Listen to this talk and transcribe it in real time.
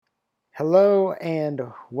Hello and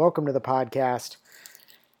welcome to the podcast.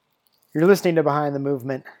 You're listening to Behind the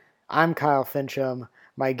Movement. I'm Kyle Fincham.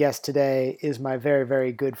 My guest today is my very,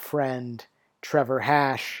 very good friend, Trevor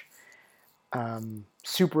Hash.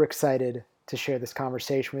 Super excited to share this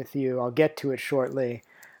conversation with you. I'll get to it shortly.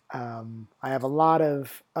 I have a lot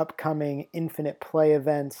of upcoming Infinite Play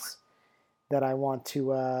events that I want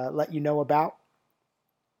to let you know about.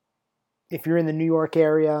 If you're in the New York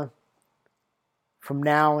area, from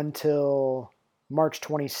now until March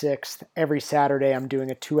 26th, every Saturday, I'm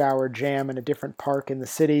doing a 2-hour jam in a different park in the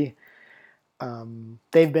city.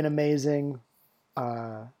 They've been amazing.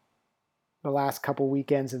 The last couple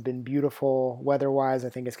weekends have been beautiful weather-wise. I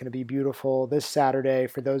think it's going to be beautiful. This Saturday,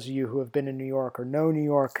 for those of you who have been in New York or know New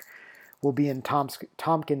York, we'll be in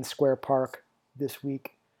Tompkins Square Park this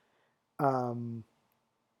week.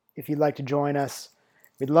 If you'd like to join us,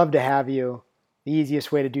 we'd love to have you. The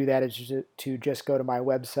easiest way to do that is to just go to my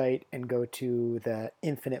website and go to the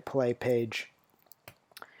Infinite Play page.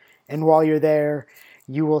 And while you're there,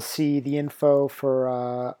 you will see the info for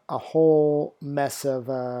a whole mess of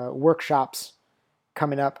workshops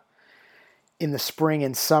coming up in the spring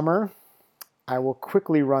and summer. I will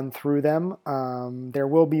quickly run through them. There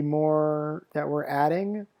will be more that we're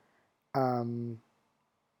adding. But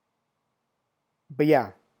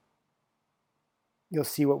yeah, you'll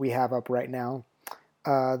see what we have up right now.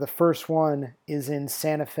 The first one is in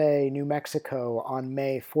Santa Fe, New Mexico on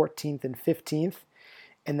May 14th and 15th,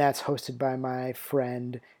 and that's hosted by my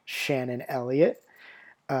friend Shannon Elliott.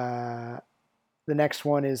 The next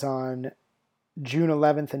one is on June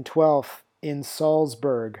 11th and 12th in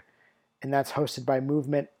Salzburg, and that's hosted by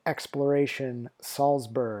Movement Exploration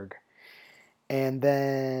Salzburg. And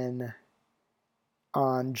then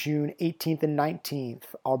on June 18th and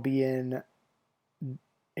 19th, I'll be in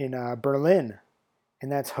Berlin,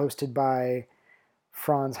 and that's hosted by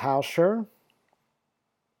Franz Halscher.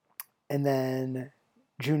 And then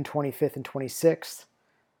June 25th and 26th,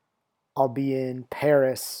 I'll be in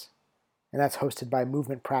Paris, and that's hosted by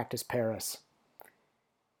Movement Practice Paris.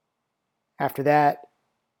 After that,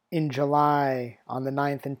 in July, on the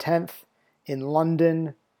 9th and 10th, in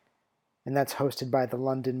London, and that's hosted by the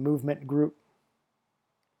London Movement Group.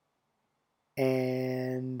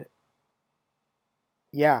 And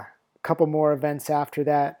yeah, a couple more events after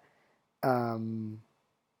that.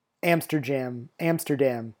 Amsterdam,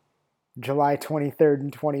 July 23rd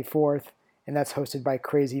and 24th, and that's hosted by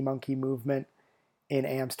Crazy Monkey Movement in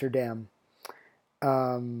Amsterdam.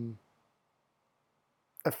 A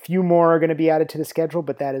few more are going to be added to the schedule,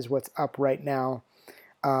 but that is what's up right now.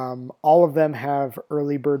 All of them have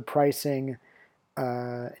early bird pricing,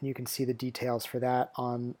 and you can see the details for that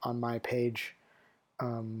on my page.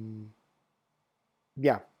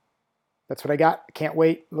 Yeah, that's what I got. Can't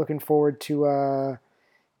wait. Looking forward to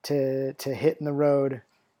hitting the road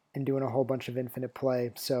and doing a whole bunch of Infinite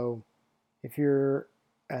Play. So if you're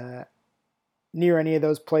near any of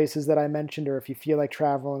those places that I mentioned, or if you feel like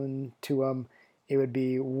traveling to them, it would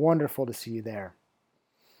be wonderful to see you there.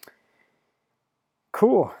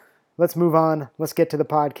 Cool. Let's move on. Let's get to the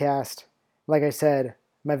podcast. Like I said,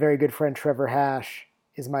 my very good friend Trevor Hash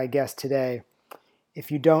is my guest today. If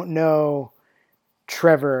you don't know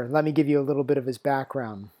Trevor, let me give you a little bit of his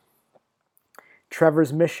background.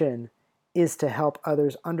 Trevor's mission is to help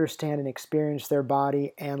others understand and experience their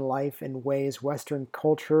body and life in ways Western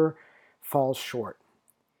culture falls short.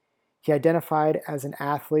 He identified as an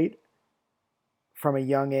athlete from a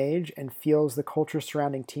young age and feels the culture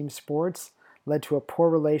surrounding team sports led to a poor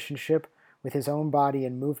relationship with his own body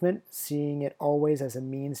and movement, seeing it always as a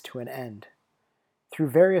means to an end. Through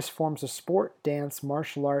various forms of sport, dance,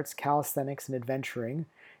 martial arts, calisthenics, and adventuring,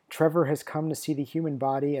 Trevor has come to see the human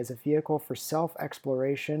body as a vehicle for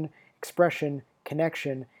self-exploration, expression,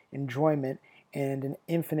 connection, enjoyment, and an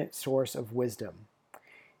infinite source of wisdom.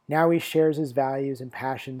 Now he shares his values and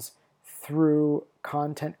passions through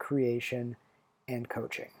content creation and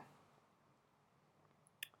coaching.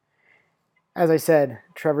 As I said,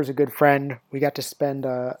 Trevor's a good friend. We got to spend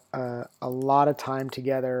a lot of time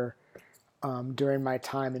together during my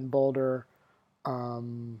time in Boulder,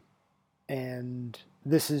 and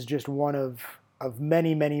this is just one of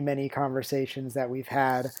many conversations that we've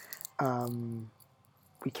had.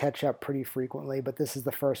 We catch up pretty frequently, but this is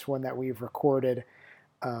the first one that we've recorded,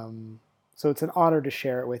 so it's an honor to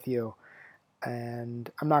share it with you.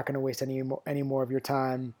 And I'm not going to waste any more of your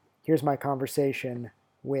time. Here's my conversation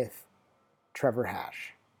with Trevor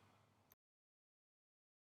Hash.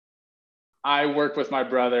 I work with my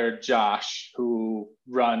brother Josh, who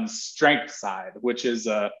runs Strength Side, which is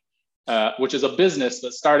a business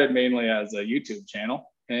that started mainly as a YouTube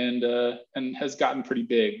channel and has gotten pretty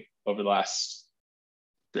big over the last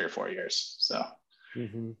 3 or 4 years. So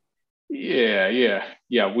Mm-hmm. yeah.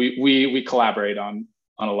 We collaborate on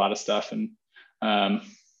a lot of stuff, and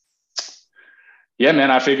yeah, man,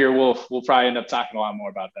 I figure we'll probably end up talking a lot more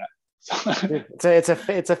about that.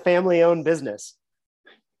 It's a family owned business.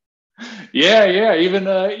 Yeah. Even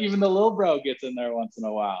the little bro gets in there once in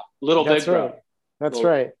a while. Little That's big right. bro. That's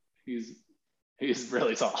Little, right. He's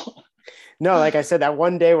really tall. No, like I said, that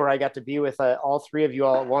one day where I got to be with all three of you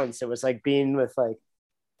all at once, it was like being with like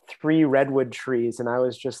 3 redwood trees, and I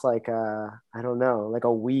was just like, I don't know, like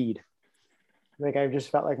a weed. Like I just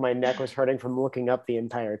felt like my neck was hurting from looking up the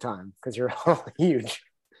entire time because you're all huge.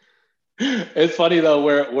 It's funny though,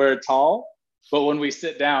 we're tall, but when we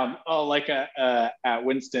sit down, like at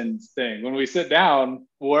Winston's thing, when we sit down,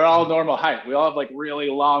 we're all normal height. We all have like really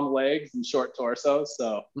long legs and short torsos.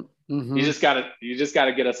 So Mm-hmm. you just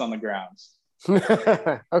gotta get us on the ground.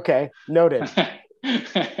 Okay, noted.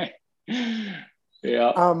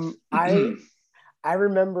 Yeah. I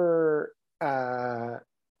remember I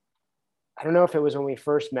don't know if it was when we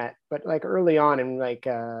first met, but like early on, and like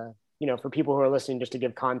for people who are listening, just to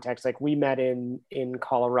give context, like we met in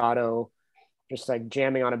Colorado, just like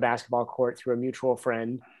jamming on a basketball court through a mutual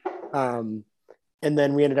friend, and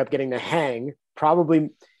then we ended up getting to hang.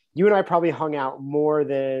 Probably you and I probably hung out more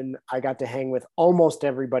than I got to hang with almost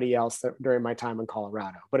everybody else during my time in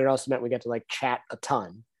Colorado. But it also meant we got to like chat a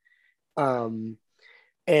ton, and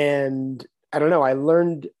I don't know. I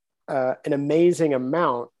learned an amazing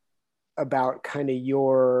amount about kind of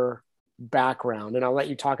your background, and I'll let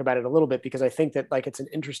you talk about it a little bit because I think that like it's an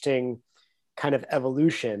interesting kind of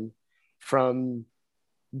evolution from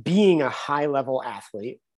being a high level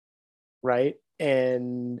athlete, right?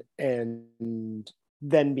 And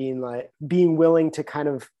then being willing to kind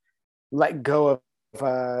of let go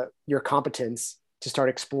of your competence to start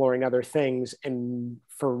exploring other things, and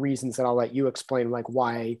for reasons that I'll let you explain, like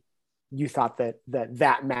why you thought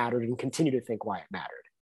that mattered and continue to think why it mattered.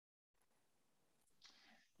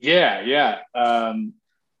 Yeah.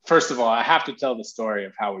 First of all, I have to tell the story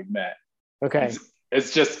of how we met. Okay.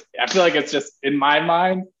 It's just, I feel like it's just in my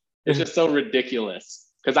mind, it's just so ridiculous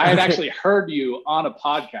because I had actually heard you on a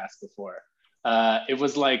podcast before. It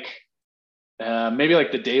was like maybe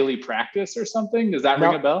like the Daily Practice or something. Does that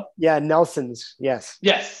ring a bell? Yeah, Nelson's. Yes.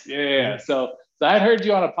 Yes. Yeah. So I had heard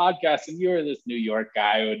you on a podcast, and you were this New York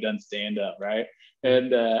guy who had done stand up, right?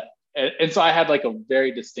 And so I had like a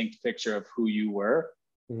very distinct picture of who you were.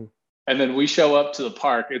 Mm-hmm. And then we show up to the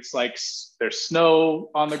park. It's like there's snow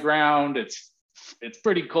on the ground. It's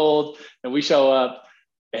pretty cold, and we show up,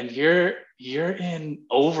 and you're in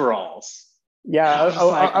overalls. Yeah,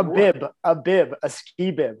 a bib, a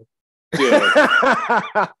ski bib. Dude.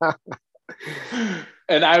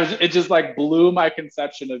 And it just like blew my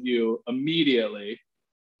conception of you immediately.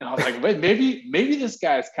 And I was like, wait, maybe this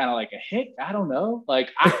guy's kind of like a hick. I don't know. Like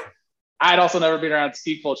I'd also never been around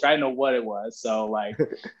ski culture. I didn't know what it was. So like,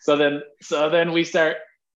 so then we start,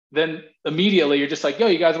 then immediately you're just like, yo,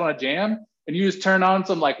 you guys want to jam? And you just turn on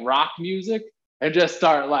some like rock music and just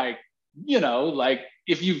start like, like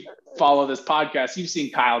if you follow this podcast, you've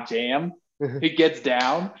seen Kyle jam. He gets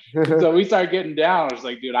down. So we start getting down. I was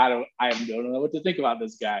like, dude, I don't know what to think about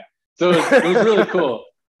this guy. So it was really cool.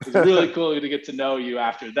 It was really cool to get to know you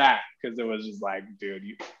after that, because it was just like, dude,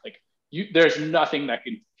 there's nothing that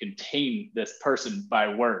can contain this person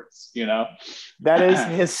by words, That is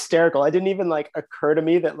hysterical. It didn't even like occur to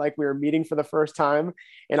me that like we were meeting for the first time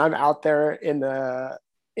and I'm out there in a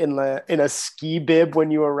ski bib when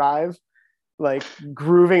you arrive, like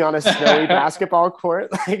grooving on a snowy basketball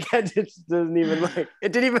court. Like it just doesn't even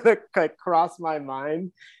it didn't even like cross my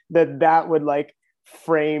mind that would like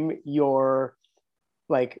frame your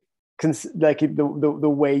like the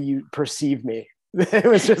way you perceive me. It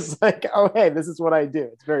was just like, oh, hey, this is what I do.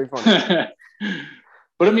 It's very funny.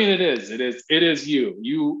 But I mean, it is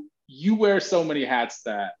you wear so many hats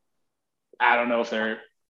that I don't know if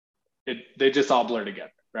they just all blur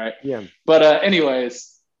together. Right. Yeah. But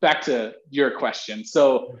anyways, back to your question.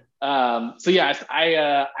 So yeah,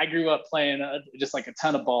 I grew up playing just like a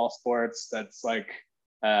ton of ball sports. That's like,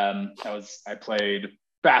 I played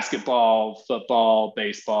basketball, football,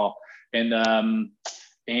 baseball, and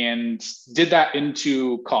did that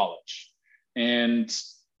into college. And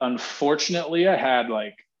unfortunately, I had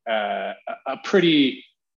like a pretty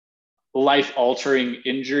life-altering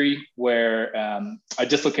injury where I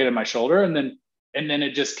dislocated my shoulder, and then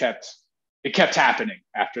it just kept happening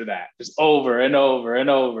after that, just over and over and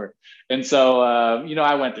over. And so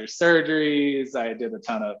I went through surgeries, I did a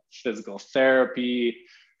ton of physical therapy,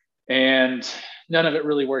 and none of it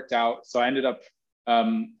really worked out. So I ended up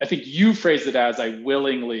I think you phrased it as I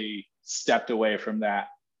willingly stepped away from that.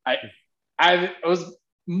 I was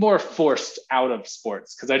more forced out of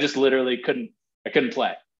sports because I just literally couldn't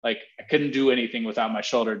play. Like I couldn't do anything without my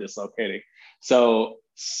shoulder dislocating. So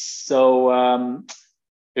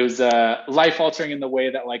it was life altering in the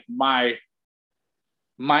way that like my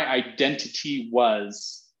identity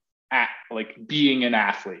was at like being an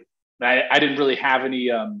athlete. I didn't really have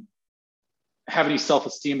any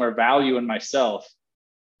self-esteem or value in myself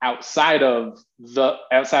outside of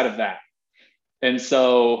that. And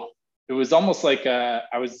so it was almost like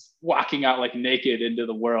I was walking out like naked into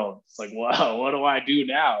the world. It's like, wow, what do I do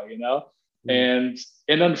now? You know? Mm.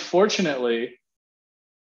 And unfortunately,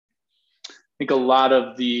 I think a lot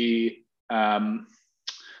of the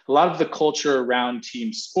culture around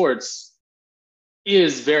team sports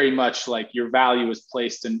is very much like your value is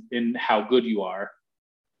placed in how good you are,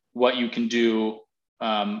 what you can do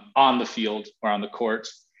on the field or on the court.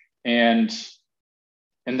 And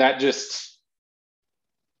that just,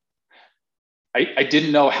 I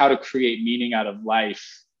didn't know how to create meaning out of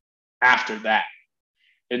life after that.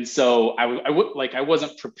 And so I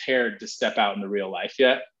wasn't prepared to step out in the real life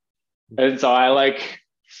yet. And so I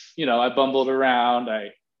bumbled around.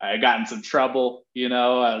 I got in some trouble,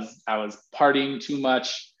 I was partying too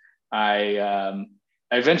much. I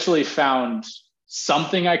eventually found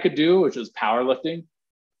something I could do, which was powerlifting,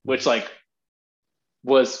 which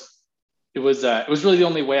was really the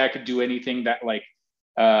only way I could do anything that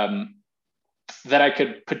that I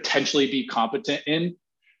could potentially be competent in,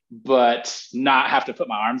 but not have to put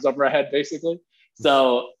my arms over my head, basically.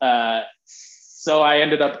 So I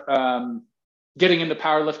ended up getting into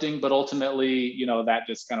powerlifting, but ultimately, that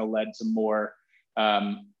just kind of led to more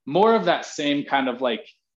of that same kind of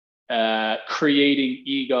creating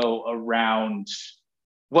ego around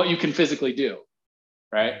what you can physically do,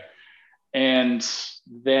 right? And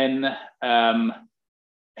then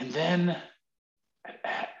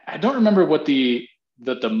I don't remember what the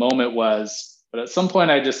moment was, but at some point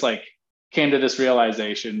I just came to this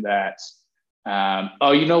realization that,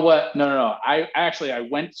 oh, you know what? No. I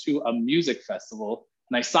went to a music festival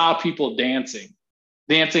and I saw people dancing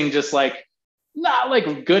just not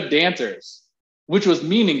like good dancers, which was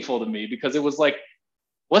meaningful to me because it was like,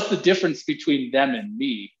 what's the difference between them and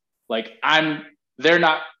me? They're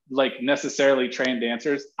not necessarily trained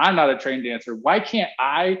dancers. I'm not a trained dancer. Why can't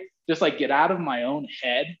I just get out of my own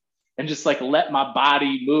head and just let my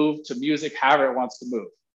body move to music however it wants to move?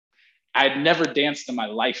 I'd never danced in my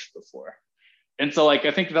life before. And so I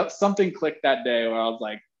think that something clicked that day where I was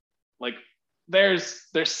like, there's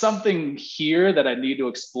something here that I need to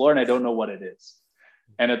explore and I don't know what it is.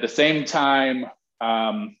 And at the same time,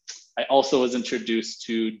 I also was introduced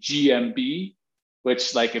to GMB,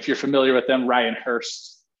 which if you're familiar with them, Ryan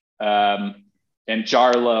Hurst and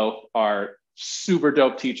Jarlo are super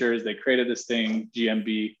dope teachers. They created this thing,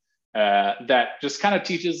 GMB, that just kind of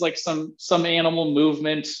teaches some animal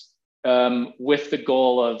movement with the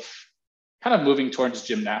goal of kind of moving towards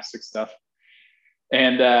gymnastic stuff.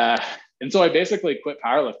 And so I basically quit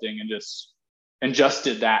powerlifting and just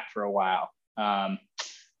did that for a while.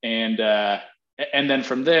 And then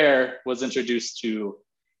from there was introduced to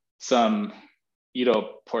some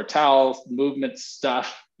Portal movement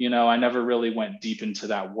stuff. I never really went deep into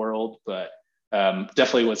that world, but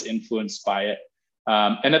definitely was influenced by it.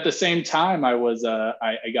 And at the same time, I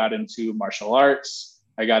got into martial arts.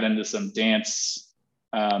 I got into some dance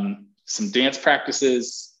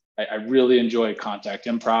practices. I really enjoy contact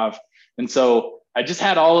improv. And so I just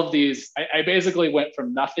had all of these. I basically went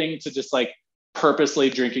from nothing to just purposely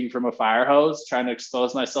drinking from a fire hose, trying to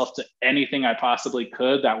expose myself to anything I possibly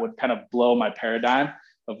could that would kind of blow my paradigm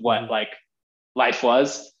of what life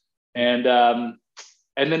was. And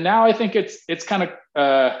then now I think it's kind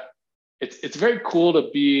of it's very cool to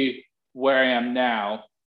be where I am now,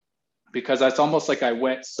 because it's almost like I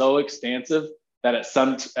went so expansive that at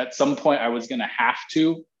some point I was going to have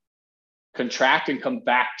to contract and come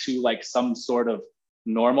back to some sort of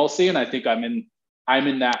normalcy. And I think I'm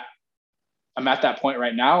at that point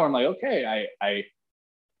right now where I'm okay, I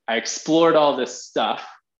explored all this stuff.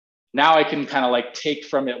 Now I can kind of take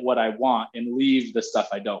from it what I want and leave the stuff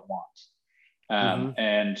I don't want.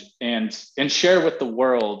 And share with the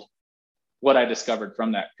world what I discovered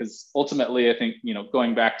from that. Because ultimately, I think,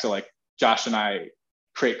 going back to Josh and I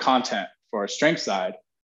create content for our strength side,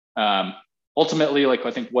 ultimately,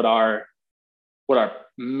 I think what our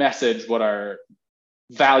message, what our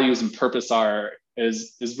values and purpose are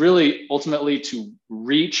is really ultimately to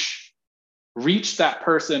reach that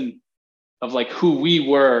person of who we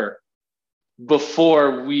were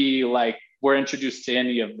before we were introduced to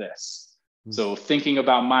any of this. So thinking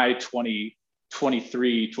about my 20,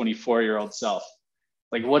 23, 24-year-old self,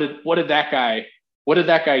 like what did that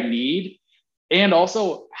guy need? And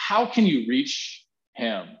also, how can you reach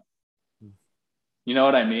him? You know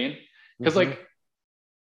what I mean? Because like,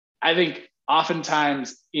 I think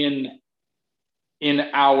oftentimes in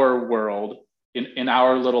our world, in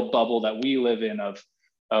our little bubble that we live in of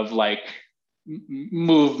like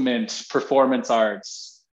movement, performance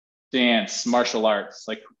arts, dance, martial arts,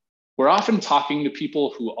 like we're often talking to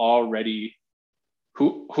people who already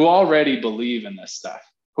believe in this stuff,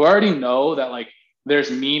 who already know that like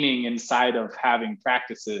there's meaning inside of having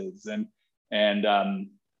practices and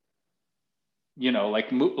you know,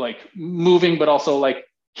 like moving, but also like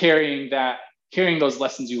carrying those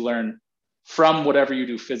lessons you learn from whatever you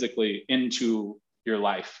do physically into your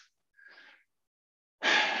life.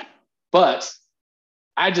 But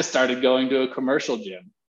I just started going to a commercial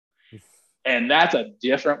gym, and that's a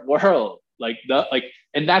different world.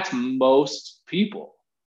 And that's most people.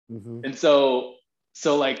 And so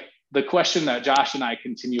like the question that Josh and I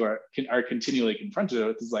are continually confronted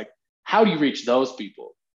with is like, how do you reach those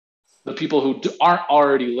people? The people who aren't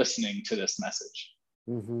already listening to this message.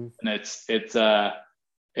 And it's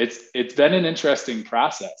been an interesting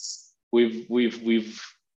process. We've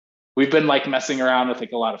been like messing around with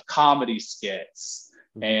like a lot of comedy skits,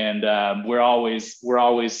 and we're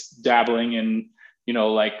always dabbling in, you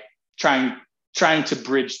know, like trying to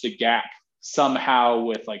bridge the gap somehow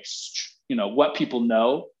with like, you know, what people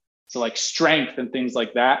know, so like strength and things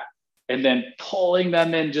like that, and then pulling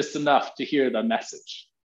them in just enough to hear the message.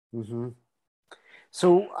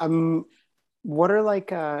 So what are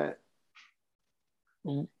like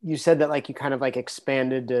you said that like you kind of like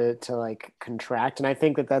expanded to like contract, and I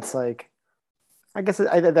think that's like, I guess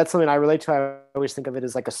that's something I relate to. I always think of it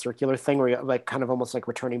as like a circular thing where you're like kind of almost like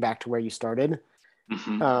returning back to where you started.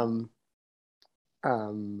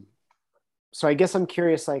 So I guess I'm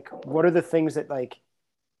curious, like, what are the things that like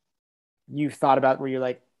you've thought about where you're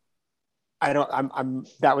like, I'm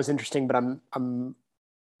that was interesting, but I'm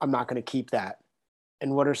not going to keep that.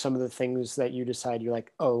 And what are some of the things that you decide you're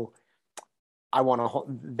like, oh, I want to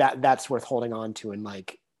hold that's worth holding on to and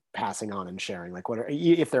like passing on and sharing? Like, what are,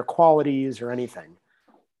 if they're qualities or anything?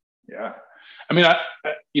 Yeah. I mean, I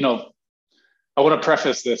you know, I want to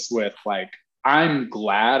preface this with like, I'm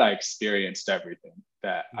glad I experienced everything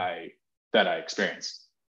that I experienced.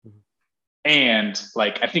 And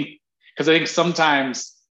like, I think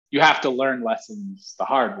sometimes you have to learn lessons the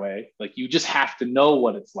hard way. Like you just have to know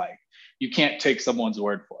what it's like. You can't take someone's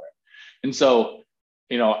word for it. And so,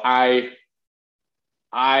 you know, I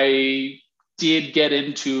did get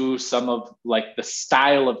into some of like the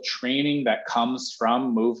style of training that comes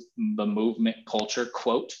from the movement culture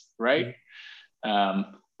quote, right?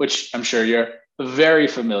 Which I'm sure you're very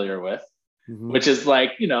familiar with, which is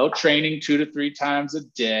like, you know, training 2 to 3 times a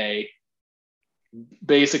day,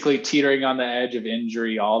 basically teetering on the edge of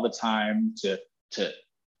injury all the time to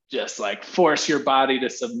just like force your body to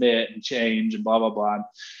submit and change and blah, blah, blah.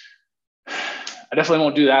 I definitely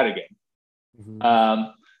won't do that again.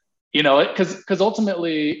 You know, because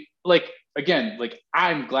ultimately, like, again, like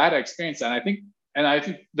I'm glad I experienced that. And I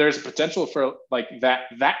think there's a potential for like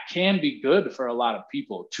that can be good for a lot of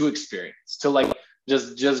people to experience, to like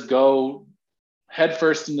just go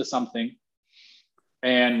headfirst into something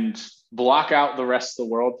and block out the rest of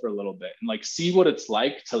the world for a little bit and like see what it's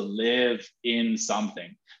like to live in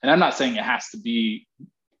something. And I'm not saying it has to be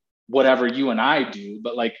whatever you and I do,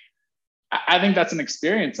 but like I think that's an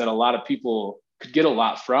experience that a lot of people could get a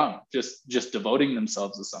lot from just devoting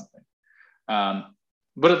themselves to something.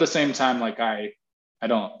 But at the same time, like I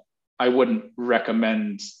wouldn't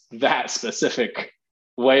recommend that specific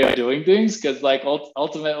way of doing things, because like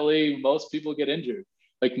ultimately most people get injured.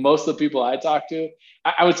 Like most of the people I talk to,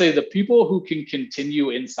 I would say the people who can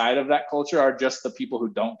continue inside of that culture are just the people who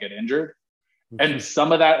don't get injured. And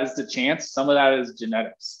some of that is the chance, some of that is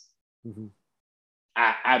genetics.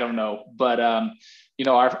 I don't know, but you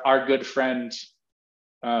know, our good friend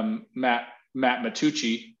Matt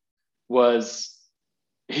Matucci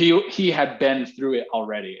he had been through it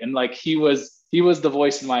already, and like he was the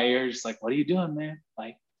voice in my ear, just like, what are you doing, man?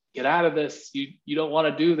 Like, get out of this. You don't want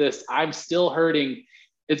to do this. I'm still hurting.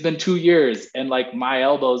 It's been 2 years, and like my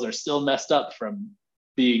elbows are still messed up from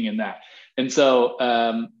being in that. And so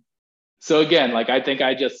so again, like I think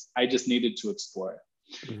I just needed to explore it.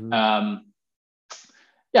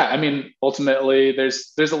 Yeah, I mean, ultimately,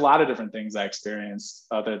 there's a lot of different things I experienced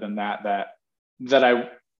other than that I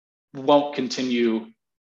won't continue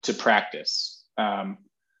to practice.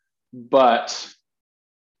 But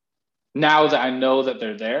now that I know that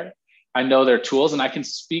they're there, I know their tools, and I can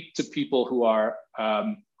speak to people who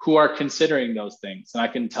are considering those things, and I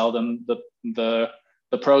can tell them the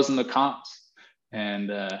pros and the cons. And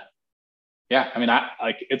yeah, I mean,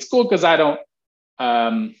 it's cool because I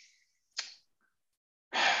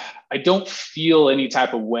don't feel any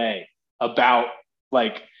type of way about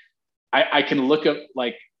like I can look at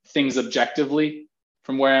like things objectively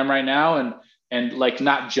from where I am right now, and like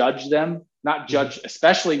not judge them, not judge,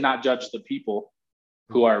 especially not judge the people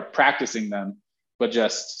who are practicing them, but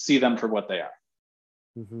just see them for what they are.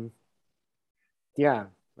 Mm-hmm. Yeah,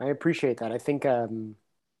 I appreciate that. I think I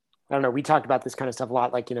don't know, we talked about this kind of stuff a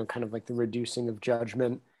lot, like, you know, kind of like the reducing of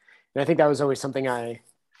judgment. And I think that was always something I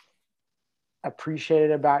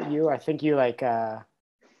appreciated about you. I think you like I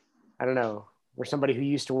don't know, were somebody who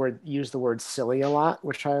used to use the word silly a lot,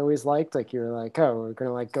 which I always liked. Like you're like, oh, we're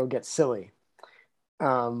gonna like go get silly.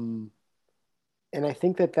 Um, and I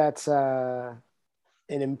think that that's an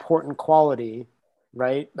important quality,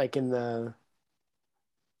 right? Like in the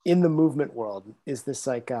movement world, is this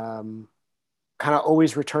like kind of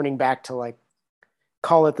always returning back to like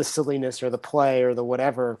call it the silliness or the play or the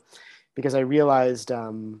whatever, because I realized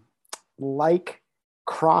like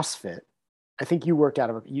CrossFit. I think you worked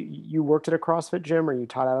you worked at a CrossFit gym, or you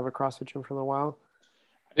taught out of a CrossFit gym for a while.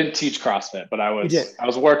 I didn't teach CrossFit, but I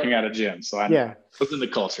was working at a gym, so I was in the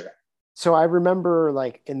culture. So I remember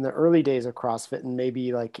like in the early days of CrossFit, and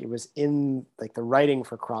maybe like it was in like the writing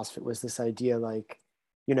for CrossFit was this idea like,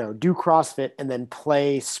 you know, do CrossFit and then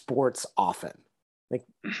play sports often. Like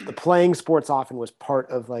the playing sports often was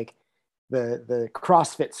part of like the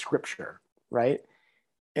CrossFit scripture, right?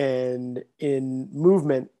 And in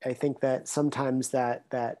movement, I think that sometimes that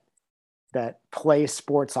play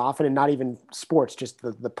sports often, and not even sports, just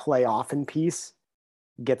the play often piece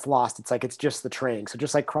gets lost. It's like it's just the training. So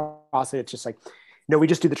just like CrossFit, it's just like, no, we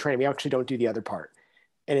just do the training. We actually don't do the other part.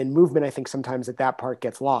 And in movement, I think sometimes that part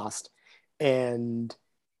gets lost. And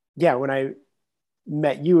yeah, when I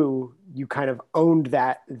met you, you kind of owned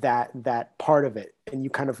that part of it, and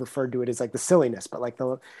you kind of referred to it as like the silliness, but like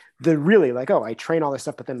the really like, oh, I train all this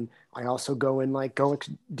stuff, but then I also go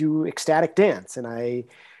do ecstatic dance, and I,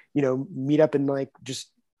 you know, meet up and like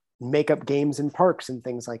just make up games in parks and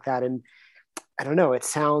things like that. And I don't know, it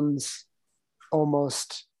sounds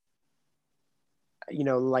almost, you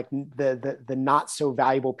know, like the not so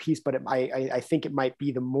valuable piece, but I think it might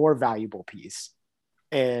be the more valuable piece.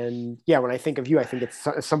 And yeah, when I think of you, I think it's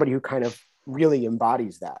somebody who kind of really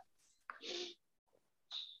embodies that.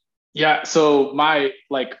 Yeah. So my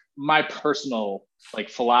personal like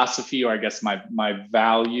philosophy, or I guess my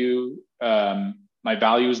values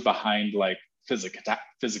behind like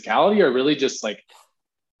physicality are really just like,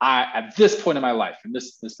 at this point in my life, and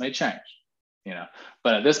this may change, you know,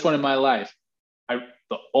 but at this point in my life,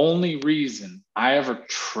 the only reason I ever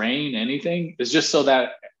train anything is just so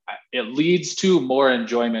that it leads to more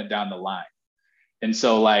enjoyment down the line. And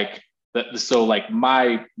so like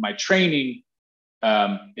my training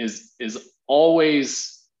is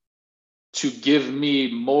always to give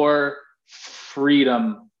me more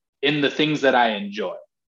freedom in the things that I enjoy.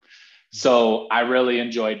 So I really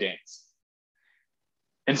enjoy dance.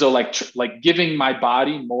 And so like giving my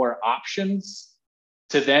body more options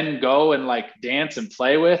to then go and like dance and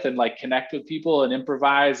play with and like connect with people and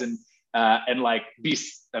improvise and like be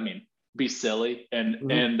silly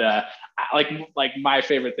and like my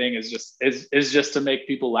favorite thing is just to make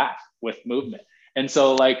people laugh with movement. And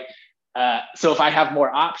so like so if I have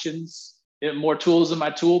more options, more tools in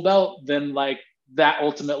my tool belt, then like that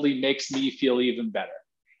ultimately makes me feel even better.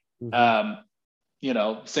 You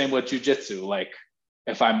know, same with jujitsu. Like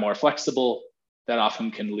if I'm more flexible, that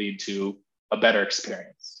often can lead to a better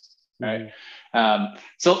experience, right?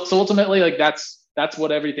 So ultimately, like that's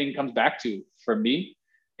what everything comes back to for me.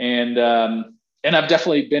 And I've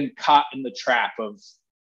definitely been caught in the trap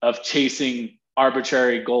of chasing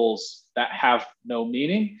arbitrary goals that have no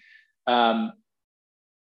meaning. And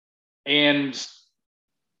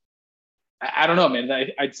I don't know, man.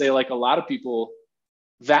 I'd say like a lot of people,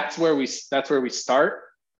 that's where we start,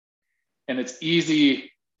 and it's easy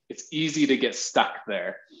to get stuck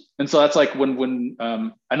there. And so that's like when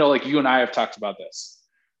I know like you and I have talked about this,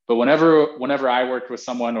 but whenever I worked with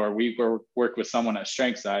someone, or we work with someone at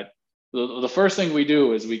StrengthSide, the first thing we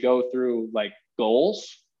do is we go through like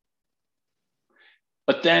goals,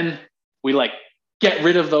 but then we like get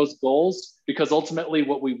rid of those goals, because ultimately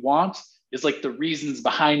what we want is like the reasons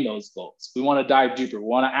behind those goals. We want to dive deeper. We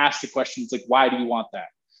want to ask the questions like, why do you want that?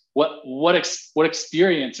 What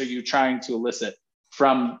experience are you trying to elicit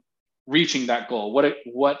from reaching that goal?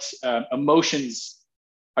 What emotions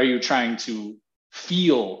are you trying to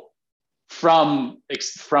feel from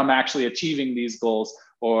actually achieving these goals,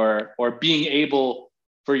 or being able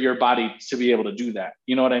for your body to be able to do that.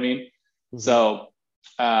 You know what I mean? Mm-hmm. So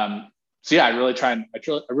yeah, I really try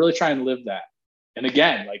and live that. And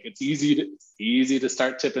again, like it's easy to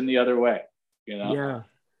start tipping the other way, you know? Yeah.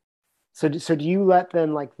 So do you let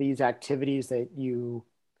then like these activities that you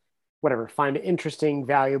whatever find interesting,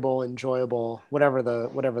 valuable, enjoyable, whatever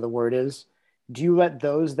the word is, do you let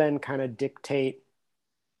those then kind of dictate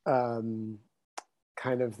kind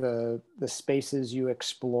of the spaces you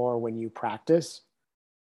explore when you practice?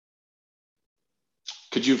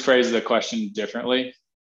 Could you phrase the question differently?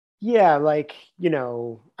 Yeah, like,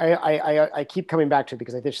 I keep coming back to it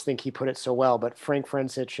because I just think he put it so well. But Frank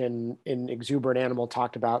Frentzich in Exuberant Animal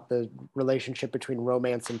talked about the relationship between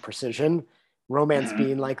romance and precision. Romance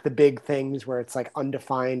being like the big things where it's like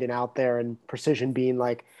undefined and out there, and precision being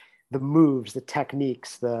like the moves, the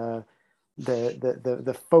techniques, the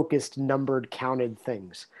focused, numbered, counted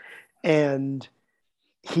things. And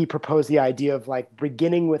he proposed the idea of like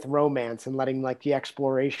beginning with romance and letting like the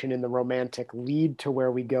exploration in the romantic lead to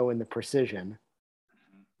where we go in the precision,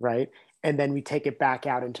 right? And then we take it back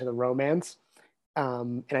out into the romance.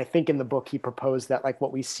 And I think in the book he proposed that like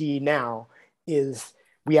what we see now is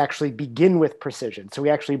we actually begin with precision. So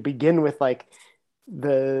we actually begin with like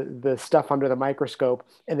the stuff under the microscope,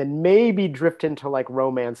 and then maybe drift into like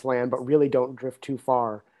romance land, but really don't drift too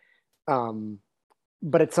far.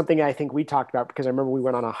 But it's something I think we talked about because I remember we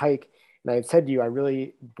went on a hike and I had said to you, I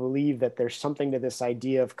really believe that there's something to this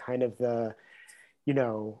idea of kind of the,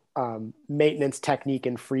 maintenance, technique,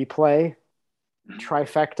 and free play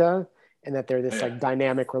trifecta, and that they're this like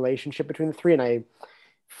dynamic relationship between the three. And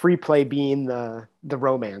free play being the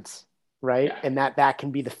romance, right? Yeah. And that can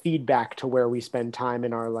be the feedback to where we spend time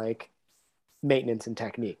in our like maintenance and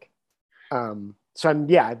technique. So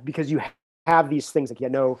because you have these things like,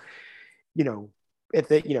 when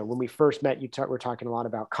we first met, we're talking a lot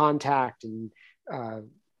about contact, and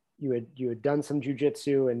you had done some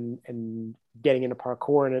jujitsu and getting into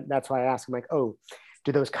parkour, and that's why I asked him like, oh,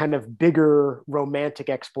 do those kind of bigger romantic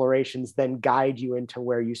explorations then guide you into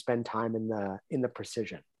where you spend time in the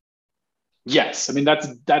precision? Yes, I mean that's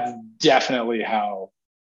definitely how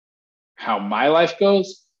my life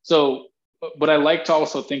goes. So, what I like to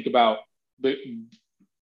also think about,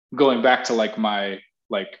 going back to like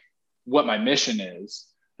what my mission is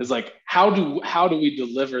like how do we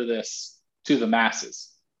deliver this to the masses?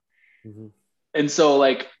 Mm-hmm. And so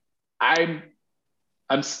like I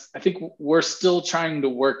think we're still trying to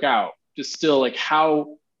work out just still like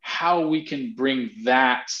how we can bring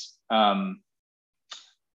that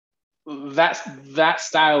that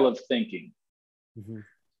style of thinking mm-hmm.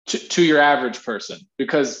 to your average person,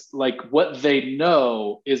 because like what they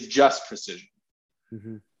know is just precision.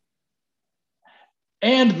 Mm-hmm.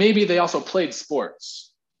 And maybe they also played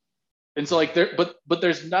sports. And so like but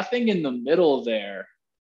there's nothing in the middle there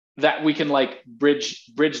that we can like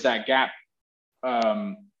bridge that gap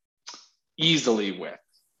easily with,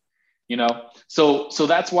 so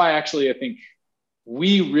that's why actually I think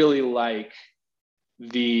we really like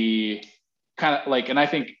the kind of like, and I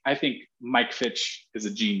think Mike Fitch is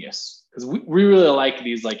a genius because we really like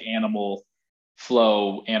these like animal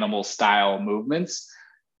flow, animal style movements,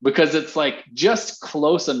 because it's like just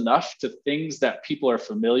close enough to things that people are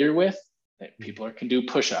familiar with, that people can do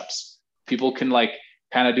push-ups, people can like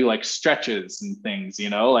kind of do like stretches and things,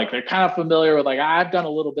 like they're kind of familiar with like, I've done a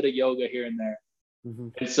little bit of yoga here and there. Mm-hmm.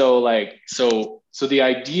 And so like, so the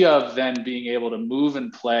idea of then being able to move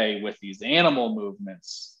and play with these animal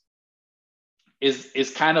movements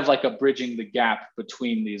is kind of like a bridging the gap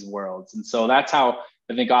between these worlds. And so that's how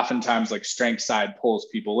I think oftentimes like strength side pulls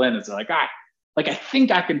people in. It's like, I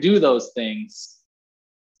think I can do those things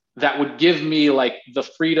that would give me like the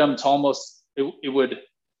freedom to almost, it would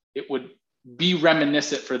be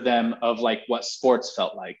reminiscent for them of like what sports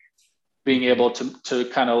felt like, being able to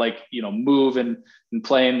kind of like, move and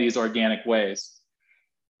play in these organic ways.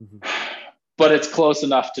 Mm-hmm. But it's close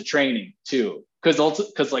enough to training too.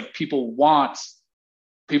 Because like people like,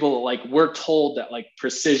 we're told that like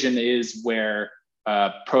precision is where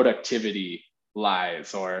productivity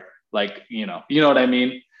lies, or like, you know what I mean?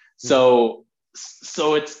 Mm-hmm. So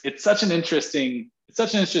it's such an interesting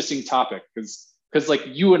topic, because like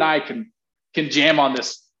you and I can jam on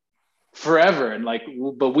this forever, and like,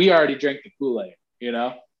 but we already drank the Kool-Aid,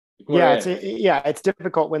 it's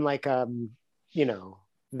difficult when like the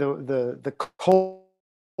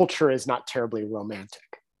culture is not terribly romantic,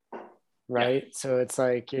 right? Yeah. So it's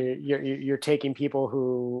like you're taking people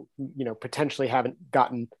who potentially haven't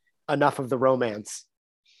gotten enough of the romance,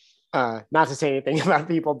 Not to say anything about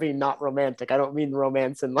people being not romantic. I don't mean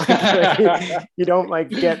romance and like you don't like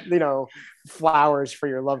get, flowers for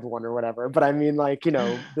your loved one or whatever. But I mean like,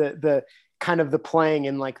 the kind of the playing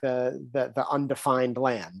in like the undefined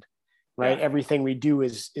land, right? Yeah. Everything we do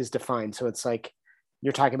is defined. So it's like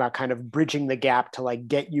you're talking about kind of bridging the gap to like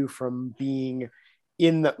get you from being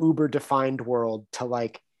in the uber defined world to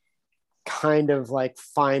like kind of like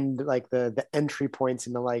find like the entry points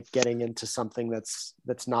into like getting into something that's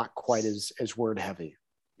not quite as word heavy.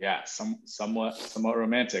 Yeah, somewhat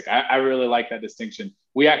romantic. I really like that distinction.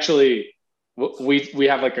 We actually we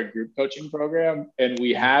have like a group coaching program, and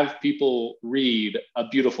we have people read A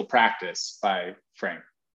Beautiful Practice by Frank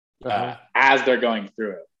as they're going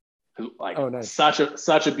through it. Like, oh, nice. such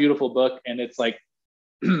a beautiful book, and it's like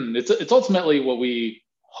it's ultimately what we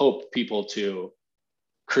hope people to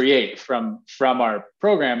create from our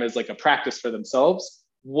program is like a practice for themselves,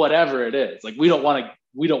 whatever it is. Like we don't want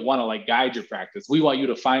to like guide your practice. We want you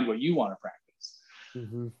to find what you want to practice.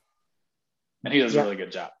 Mm-hmm. And he does a really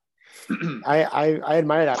good job. I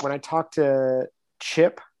admire that. When I talked to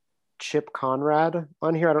Chip Conrad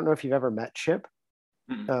on here, I don't know if you've ever met Chip.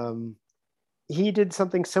 Mm-hmm. He did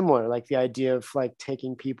something similar, like the idea of like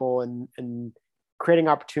taking people and creating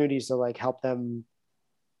opportunities to like help them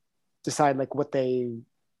decide like what they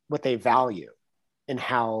value and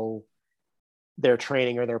how their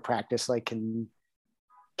training or their practice like can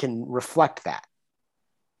reflect that,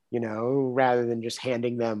 rather than just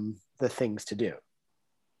handing them the things to do.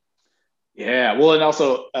 Yeah, well, and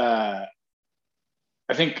also I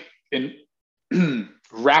think in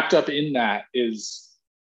wrapped up in that is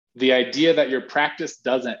the idea that your practice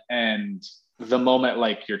doesn't end the moment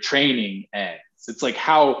like your training ends. It's like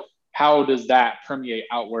how does that permeate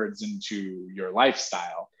outwards into your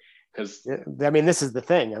lifestyle? Because I mean, this is the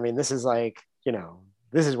thing. I mean, this is like,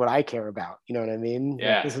 this is what I care about. You know what I mean?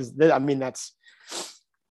 Yeah. Like, I mean, that's,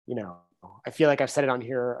 I feel like I've said it on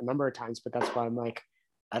here a number of times, but that's why I'm like,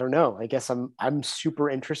 I don't know. I guess I'm super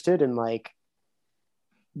interested in like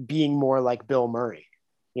being more like Bill Murray,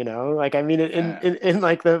 like, I mean, in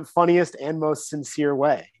like the funniest and most sincere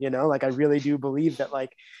way, like I really do believe that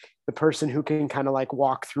like the person who can kind of like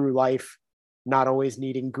walk through life, not always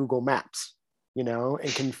needing Google Maps,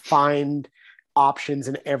 and can find options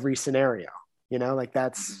in every scenario, like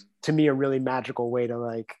that's to me a really magical way to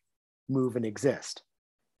like move and exist,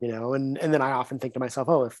 and then I often think to myself,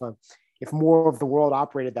 oh, if more of the world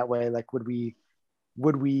operated that way, like would we,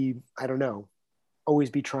 I don't know,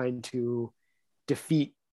 always be trying to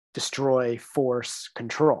defeat, destroy, force,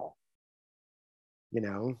 control,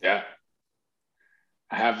 Yeah.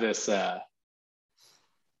 I have this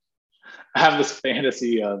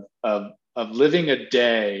fantasy of living a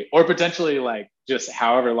day, or potentially like just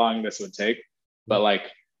however long this would take, but like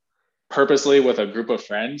purposely with a group of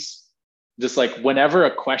friends, just like whenever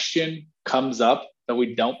a question comes up that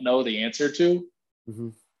we don't know the answer to,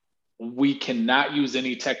 we cannot use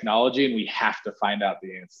any technology and we have to find out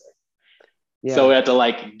the answer. Yeah. So we have to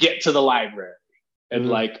like get to the library and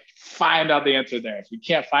like find out the answer there. If we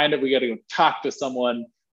can't find it, we got to go talk to someone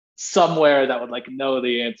somewhere that would like know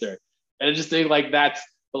the answer. And I just think like that's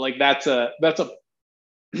a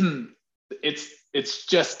it's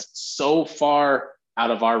just so far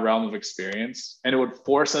out of our realm of experience, and it would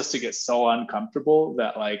force us to get so uncomfortable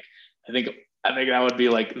that like I think that would be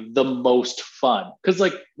like the most fun, because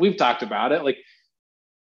like we've talked about it, like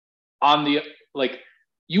on the like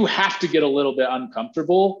you have to get a little bit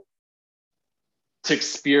uncomfortable to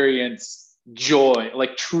experience joy,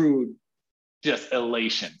 like true just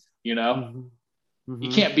elation, you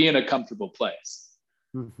can't be in a comfortable place.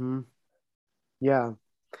 Yeah,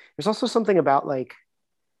 there's also something about like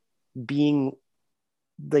being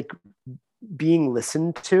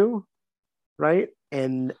listened to, right?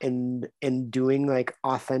 And doing like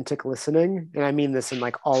authentic listening, and I mean this in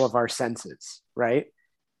like all of our senses, right?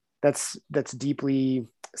 That's deeply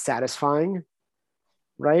satisfying,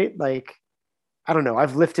 right? Like, I don't know,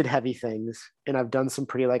 I've lifted heavy things and I've done some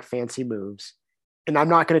pretty like fancy moves, and I'm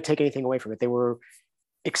not going to take anything away from it. They were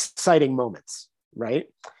exciting moments, right?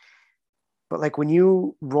 But like when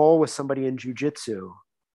you roll with somebody in jiu-jitsu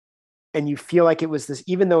and you feel like it was this,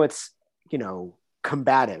 even though it's,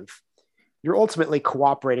 combative, you're ultimately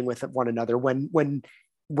cooperating with one another when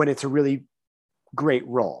it's a really great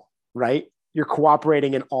roll, right? You're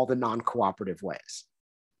cooperating in all the non-cooperative ways,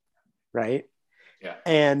 right? Yeah.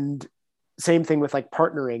 And same thing with like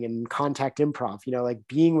partnering and contact improv, like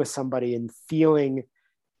being with somebody and feeling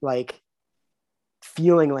like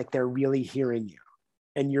they're really hearing you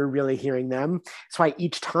and you're really hearing them. That's why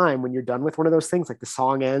each time when you're done with one of those things, like the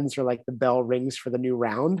song ends or like the bell rings for the new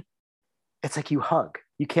round, it's like you hug.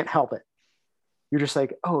 You can't help it. You're just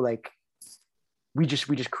like, oh, like we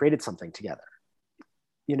just created something together,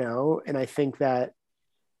 you know? And I think that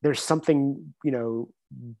there's something, you know,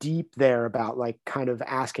 deep there about like kind of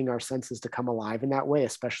asking our senses to come alive in that way,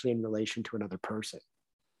 especially in relation to another person.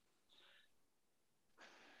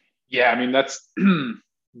 Yeah, I mean that's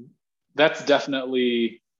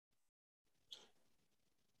definitely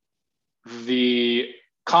the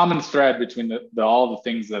common thread between all the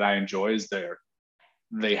things that I enjoy is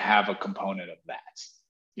they have a component of that,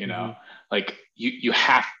 you know. Mm-hmm. Like you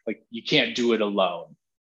have, like, you can't do it alone.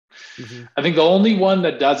 Mm-hmm. I think the only one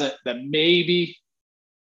that doesn't, that maybe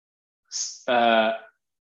uh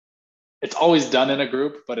it's always done in a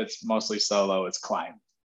group but it's mostly solo, it's climb.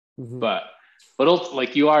 Mm-hmm. but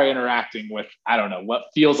like you are interacting with, I don't know, what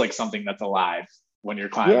feels like something that's alive when you're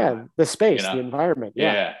climbing, Yeah, the you space, know. the environment.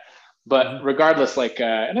 Yeah. Yeah. But Mm-hmm. regardless, like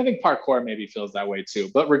and I think parkour maybe feels that way too,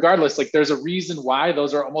 but regardless, like there's a reason why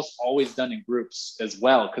those are almost always done in groups as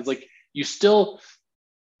well, because like you still,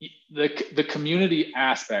 the community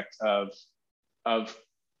aspect of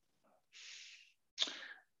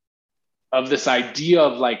this idea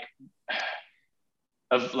of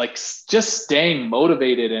like just staying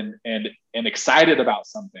motivated and excited about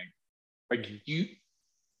something, like Mm-hmm.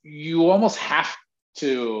 you almost have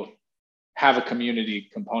to have a community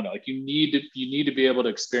component. Like you need to be able to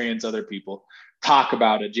experience other people, talk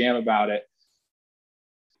about it, jam about it,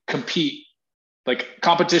 compete. Like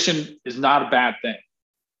competition is not a bad thing.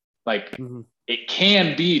 Like Mm-hmm. it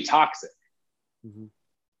can be toxic, Mm-hmm.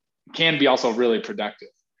 it can be also really productive.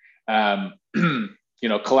 um you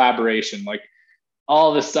know, collaboration, like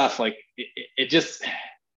all this stuff, like it just,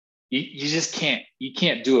 you just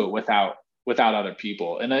can't do it without other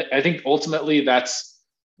people. And I think ultimately that's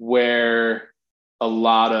where a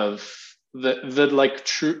lot of the like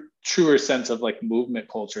truer sense of like movement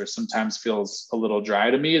culture sometimes feels a little dry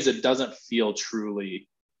to me, is it doesn't feel truly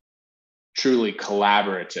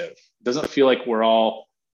collaborative. It doesn't feel like we're all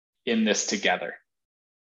in this together.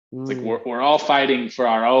 It's like Mm. we're all fighting for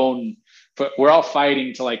our own, we're all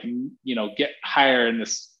fighting to, like, you know, get higher in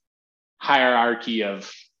this hierarchy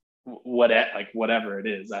of like whatever it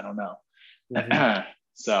is, I don't Mm-hmm. know.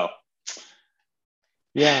 So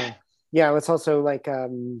Yeah. Yeah. It's also like,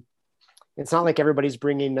 it's not like everybody's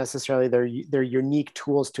bringing necessarily their unique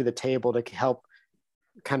tools to the table to help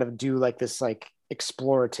kind of do like this like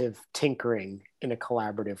explorative tinkering in a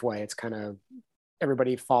collaborative way. It's kind of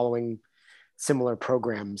everybody following similar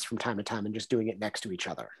programs from time to time and just doing it next to each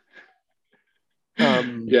other.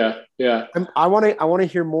 yeah. I want to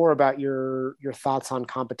hear more about your thoughts on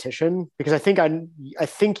competition, because I think kind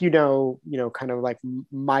of like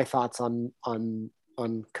my thoughts on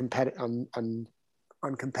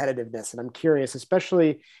competitiveness, and I'm curious,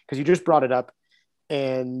 especially because you just brought it up,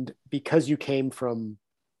 and because you came from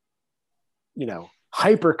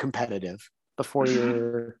hyper competitive before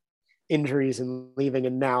your injuries and leaving,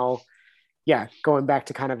 and now going back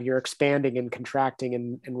to kind of your expanding and contracting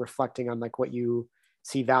and reflecting on like what you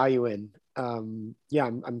see value in. I'm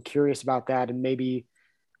curious about that, and maybe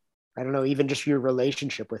I don't know, even just your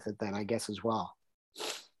relationship with it then, I guess, as well.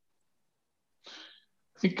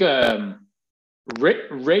 I think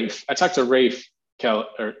Rafe, I talked to Rafe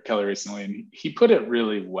Keller recently, and he put it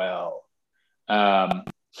really well. um,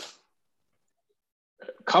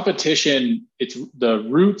 Competition, it's the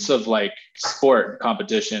roots of like sport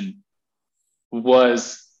competition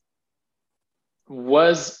was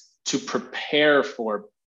to prepare for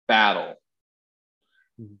battle.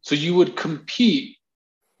 Mm-hmm. So you would compete,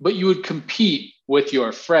 but you would compete with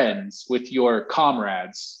your friends, with your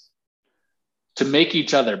comrades, to make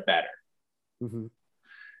each other better. Mm-hmm.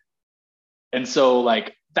 And so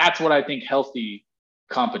like that's what I think healthy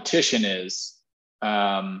competition is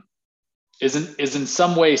in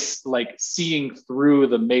some ways like seeing through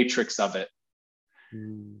the matrix of it,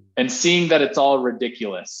 Mm-hmm. and seeing that it's all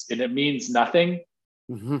ridiculous and it means nothing.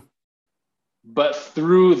 Mm-hmm. But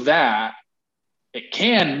through that, it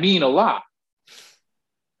can mean a lot.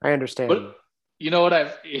 I understand. But you know what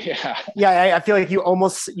yeah. I feel like you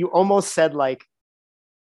almost said like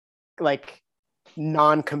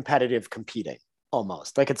non-competitive competing,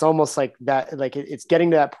 almost like it's almost like that, like it's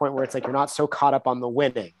getting to that point where it's like you're not so caught up on the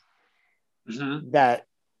winning Mm-hmm. that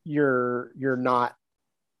you're not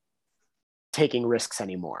taking risks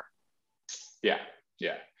anymore. Yeah,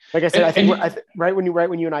 yeah. Like I said, and I think and right when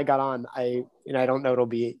you and I got on, I don't know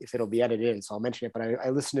if it'll be edited in, so I'll mention it. But I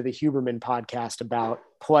listened to the Huberman podcast about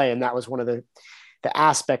play, and that was one of the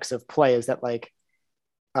aspects of play, is that like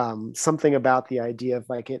something about the idea of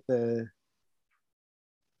like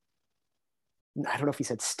I don't know if he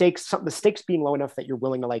said stakes, the stakes being low enough that you're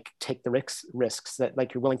willing to like take the risks, that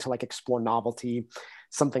like you're willing to like explore novelty,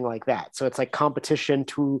 something like that. So it's like competition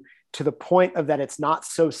to the point of that it's not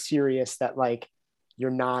so serious that like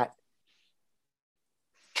you're not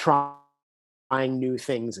trying new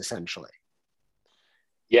things essentially.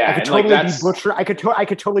 Yeah, I could and like totally be that's I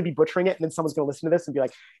could totally be butchering it, and then someone's going to listen to this and be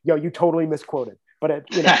like, "Yo, you totally misquoted." But it,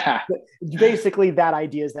 you know, basically that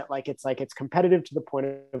idea is that like it's competitive to the point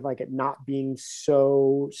of like it not being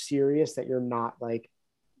so serious that you're not like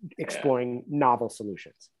exploring novel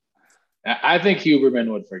solutions. I think Huberman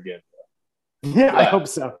would forgive. Yeah, I But hope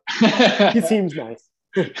so. He seems nice.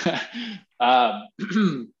 um,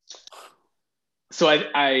 so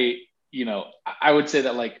I would say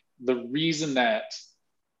that like the reason that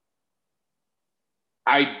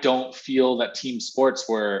I don't feel that team sports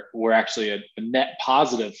were actually a net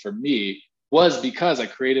positive for me was because I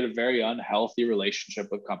created a very unhealthy relationship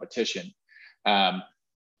with competition. Um,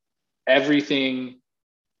 Everything,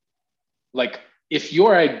 like if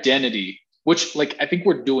your identity, which like I think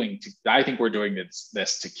we're doing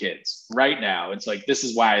this to kids right now. It's like this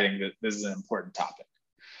is why I think that this is an important topic.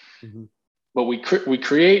 Mm-hmm. But we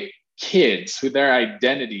create kids who their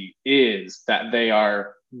identity is that they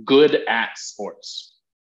are good at sports.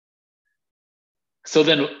 So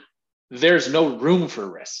then there's no room for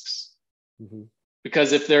risks. Mm-hmm.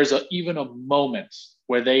 Because if there's even a moment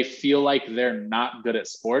where they feel like they're not good at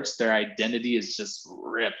sports, their identity is just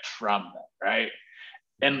ripped from them, right?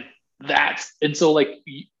 And so like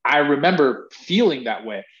I remember feeling that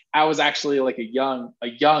way. I was actually like a young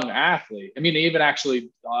athlete. I mean, even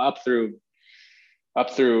actually up through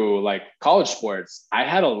like college sports, I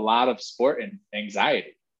had a lot of sport and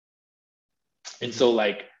anxiety. And so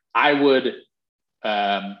like I would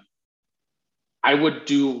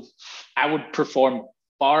perform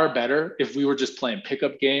far better if we were just playing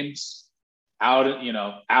pickup games out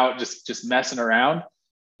just messing around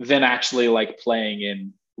than actually like playing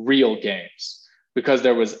in real games, because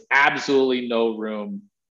there was absolutely no room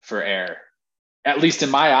for error, at least in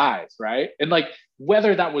my eyes, right? And like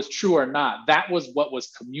whether that was true or not, that was what was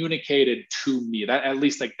communicated to me. That at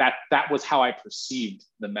least like that was how I perceived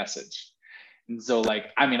the message. And so like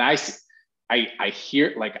I mean I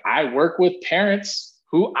hear, like I work with parents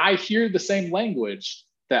who I hear the same language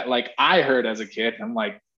that like I heard as a kid. I'm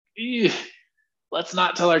like, let's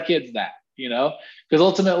not tell our kids that, because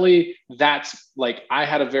ultimately that's like I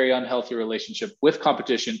had a very unhealthy relationship with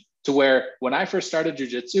competition, to where when I first started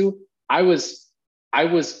jiu-jitsu, I was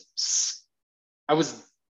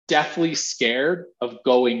deathly scared of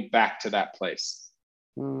going back to that place,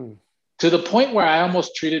 to the point where I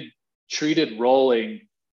almost treated rolling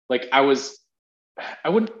like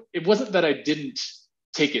it wasn't that I didn't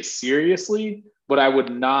take it seriously, but I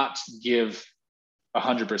would not give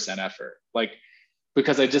 100% effort, like,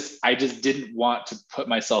 because I just didn't want to put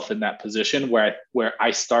myself in that position where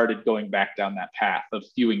I started going back down that path of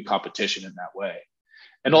viewing competition in that way.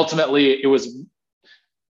 And ultimately it was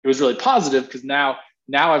really positive, because now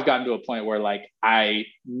I've gotten to a point where like I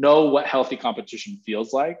know what healthy competition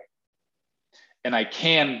feels like, and I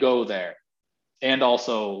can go there and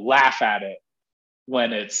also laugh at it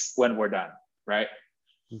when we're done, right?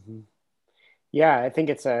 Mm-hmm. Yeah, I think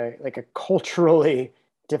it's a culturally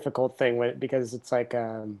difficult thing because it's like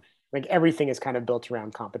everything is kind of built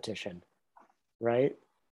around competition, right?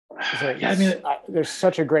 So yeah, I mean, there's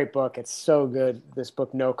such a great book. It's so good. This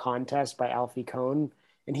book, No Contest by Alfie Kohn,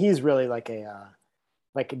 and he's really like a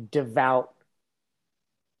devout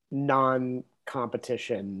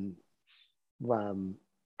non-competition.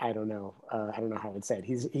 I don't know how I would say it.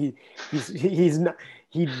 He's not,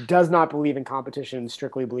 he does not believe in competition.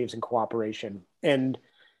 Strictly believes in cooperation. And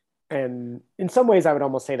in some ways, I would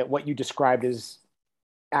almost say that what you described is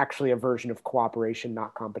actually a version of cooperation,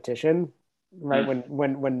 not competition. Right?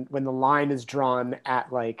 When the line is drawn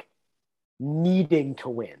at like needing to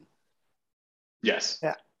win. Yes.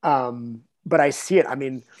 But I see it. I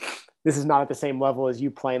mean, this is not at the same level as you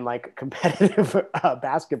playing like competitive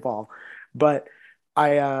basketball, but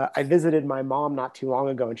I visited my mom not too long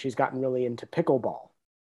ago, and she's gotten really into pickleball,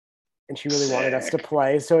 and she really wanted us to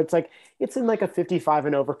play. So it's like it's in like a 55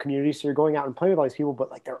 and over community, so you're going out and playing with all these people, but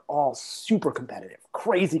like they're all super competitive,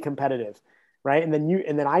 crazy competitive, right? And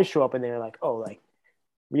then I show up and they're like, oh, like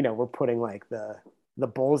we're putting like the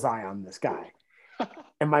bullseye on this guy,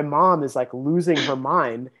 and my mom is like losing her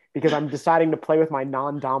mind because I'm deciding to play with my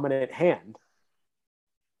non-dominant hand.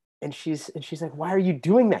 And she's like, why are you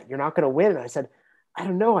doing that? You're not going to win. And I said, I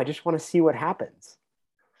don't know. I just want to see what happens,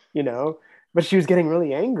 But she was getting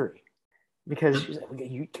really angry. because she's like,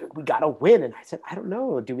 we got to win. And I said, I don't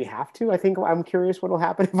know. Do we have to? I think I'm curious what will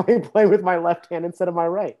happen if I play with my left hand instead of my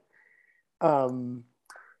right.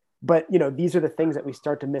 But these are the things that we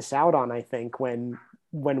start to miss out on, I think, when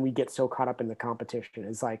we get so caught up in the competition.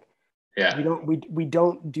 It's like, we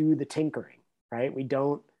don't do the tinkering, right?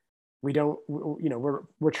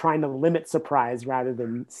 We're trying to limit surprise rather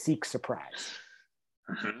than seek surprise.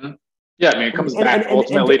 Mm-hmm. Yeah, I mean, it comes back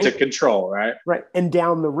ultimately to control, right? Right. And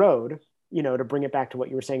down the road, to bring it back to what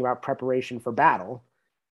you were saying about preparation for battle,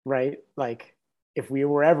 right? Like, if we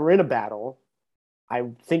were ever in a battle, I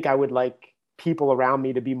think I would like people around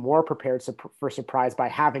me to be more prepared for surprise by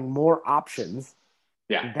having more options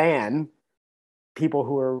than people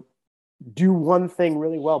who do one thing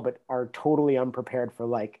really well but are totally unprepared for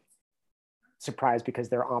like surprise because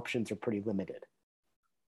their options are pretty limited.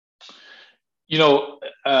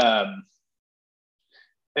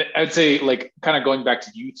 I'd say, like, kind of going back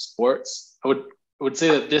to youth sports, I would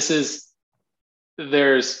say that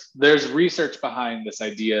there's research behind this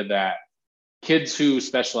idea that kids who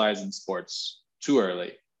specialize in sports too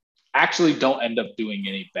early actually don't end up doing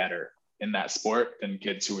any better in that sport than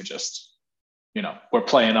kids who are just, we're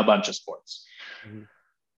playing a bunch of sports. Mm-hmm.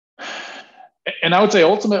 And I would say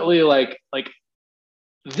ultimately, like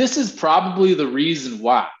this is probably the reason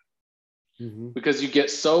why. Mm-hmm. Because you get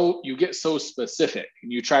so specific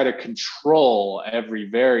and you try to control every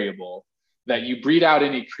variable that you breed out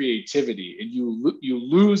any creativity, and you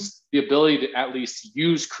lose the ability to at least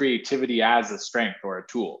use creativity as a strength or a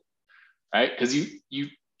tool, right? Because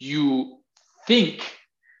you think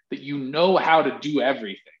that you know how to do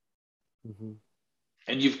everything, mm-hmm.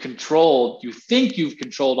 and you think you've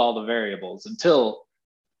controlled all the variables until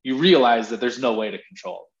you realize that there's no way to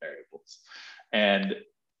control variables, and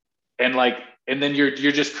then you're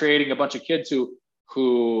just creating a bunch of kids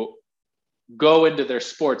who go into their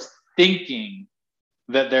sports thinking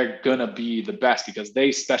that they're gonna be the best because they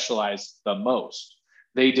specialize the most.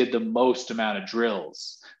 They did the most amount of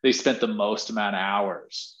drills. They spent the most amount of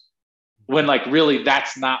hours. When like really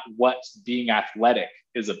that's not what being athletic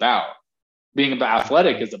is about. Being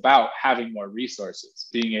athletic is about having more resources,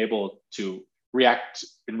 being able to react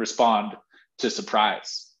and respond to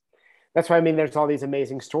surprise. That's why, I mean, there's all these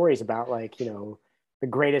amazing stories about like, the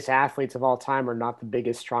greatest athletes of all time are not the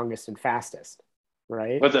biggest, strongest, and fastest,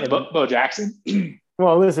 right? Was it Bo Jackson?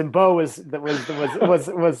 Well, listen, Bo was the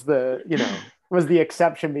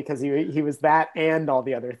exception because he was that and all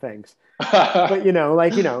the other things. But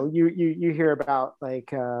you hear about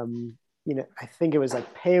like I think it was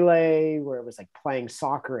like Pele, where it was like playing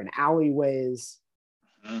soccer in alleyways,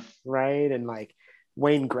 mm-hmm. right? And like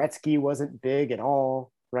Wayne Gretzky wasn't big at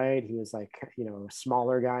all. Right. He was like, a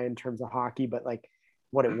smaller guy in terms of hockey, but like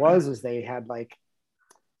what it was they had like,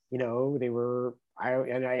 they were,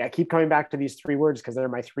 I keep coming back to these three words because they're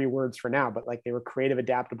my three words for now, but like they were creative,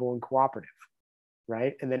 adaptable, and cooperative.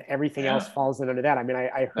 Right. And then everything else falls in under that. I mean,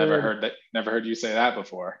 I never heard you say that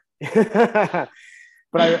before. But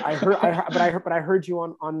I heard you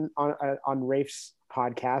on Rafe's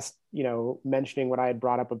podcast, mentioning what I had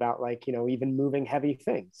brought up about like, even moving heavy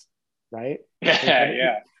things. Right.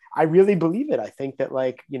 Yeah. I really believe it. I think that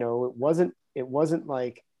like, it wasn't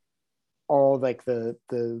like all like the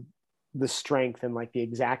strength and like the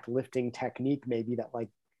exact lifting technique maybe that like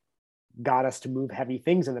got us to move heavy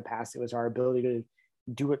things in the past. It was our ability to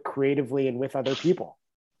do it creatively and with other people,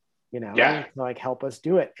 to like help us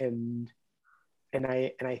do it. And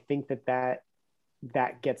I think that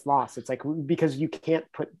gets lost. It's like, because you can't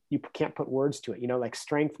put words to it, like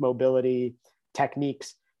strength, mobility,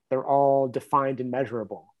 techniques, they're all defined and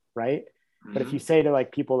measurable, right? Mm-hmm. But if you say to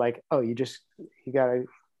like people like, oh, you just gotta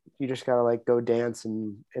like go dance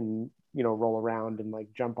and roll around and like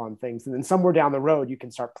jump on things, and then somewhere down the road you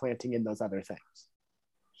can start planting in those other things.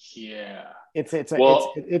 Yeah, it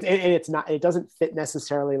doesn't fit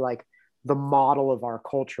necessarily like the model of our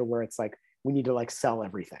culture where it's like we need to like sell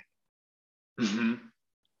everything. Mm-hmm.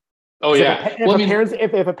 Oh yeah.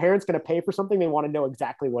 If a parent's going to pay for something, they want to know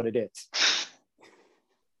exactly what it is.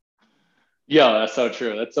 Yeah, that's so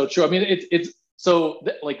true. That's so true. I mean, it's so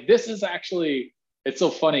like this is actually, it's so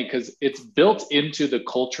funny because it's built into the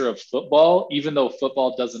culture of football, even though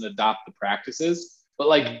football doesn't adopt the practices. But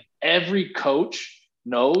like every coach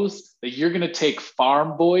knows that you're going to take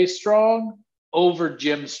farm boy strong over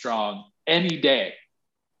gym strong any day,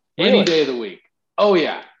 any day of the week. Oh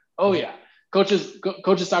yeah. Coaches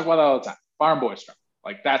talk about that all the time. Farm boy strong.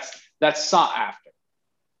 Like that's sought after.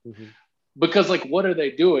 Mm-hmm. Because like, what are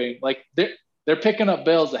they doing? Like they're picking up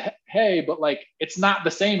bales of hay, but like, it's not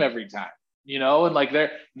the same every time, and like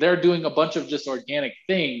they're doing a bunch of just organic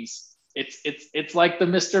things it's like the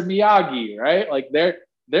Mr. Miyagi, right? Like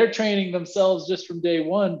they're training themselves just from day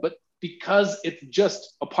one, but because it's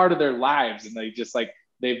just a part of their lives and they've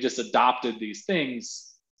just adopted these things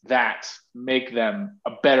that make them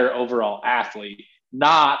a better overall athlete,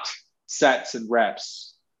 not sets and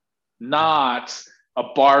reps, not a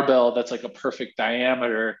barbell that's like a perfect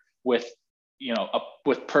diameter with,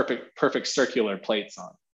 with perfect circular plates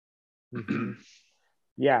on. Mm-hmm.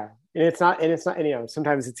 Yeah. And it's not,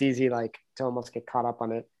 sometimes it's easy like to almost get caught up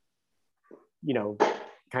on it,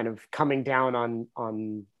 kind of coming down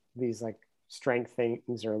on these like strength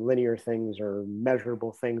things or linear things or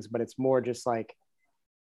measurable things, but it's more just like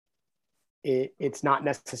it's not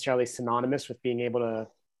necessarily synonymous with being able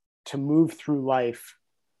to move through life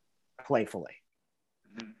playfully,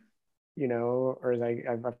 or as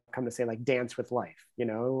I've come to say, like dance with life,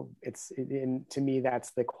 to me,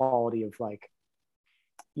 that's the quality of like,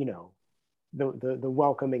 the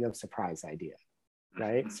welcoming of surprise idea.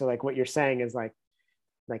 Right. So like what you're saying is like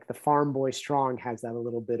the farm boy strong has that a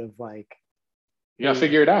little bit of like, you gotta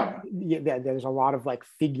figure it out. Yeah, there's a lot of like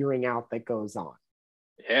figuring out that goes on.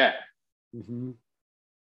 Yeah. Mm-hmm.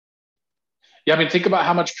 Yeah, I mean, think about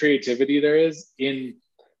how much creativity there is in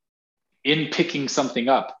picking something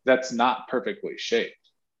up that's not perfectly shaped.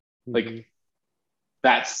 Mm-hmm. Like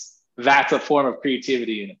that's a form of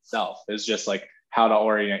creativity in itself. It's just like how to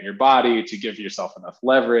orient your body to give yourself enough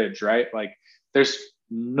leverage, right? Like there's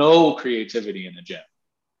no creativity in the gym.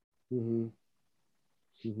 Mm-hmm.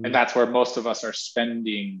 Mm-hmm. And that's where most of us are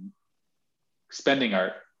spending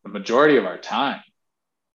the majority of our time.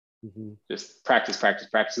 Mm-hmm. Just practice.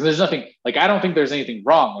 And there's nothing, like, I don't think there's anything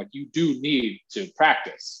wrong. Like you do need to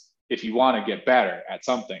practice if you want to get better at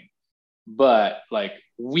something. But like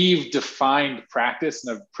we've defined practice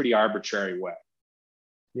in a pretty arbitrary way.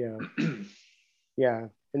 Yeah. Yeah.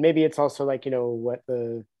 And maybe it's also like, what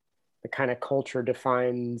the kind of culture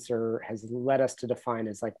defines or has led us to define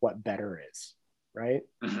as like what better is, right?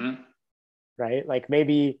 Mm-hmm. Right. Like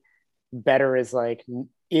maybe better is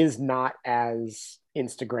not as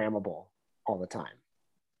Instagrammable all the time.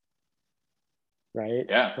 Right.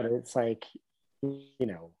 Yeah. But it's like, when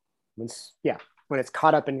it's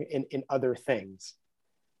caught up in other things,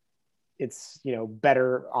 it's,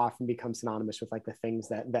 better often becomes synonymous with like the things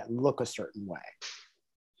that look a certain way,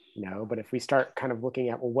 but if we start kind of looking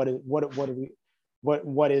at, well,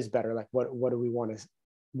 what is better? Like, what do we want to,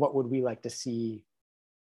 what would we like to see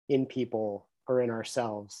in people or in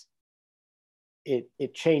ourselves?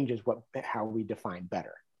 It changes how we define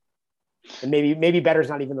better. And maybe better is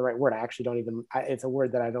not even the right word. I actually don't even, it's a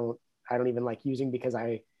word that I don't even like using because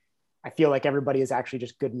I feel like everybody is actually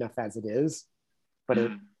just good enough as it is, but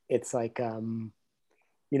it's like,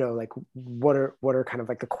 like what are kind of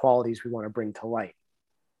like the qualities we want to bring to light,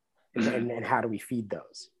 and how do we feed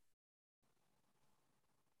those?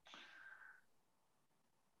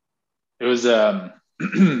 It was, I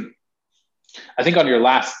think on your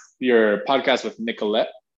podcast with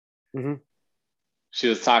Nicolette, mm-hmm. she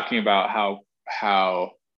was talking about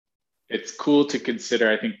how it's cool to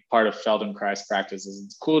consider, I think part of Feldenkrais practice is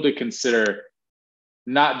it's cool to consider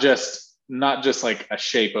not just like a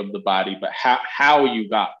shape of the body, but how you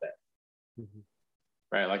got there. Mm-hmm.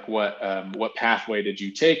 Right? Like what pathway did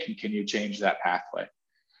you take, and can you change that pathway?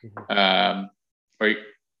 Mm-hmm.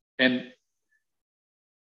 And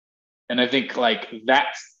I think like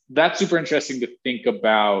that's super interesting to think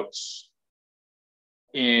about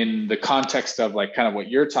in the context of like kind of what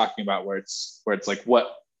you're talking about, where it's like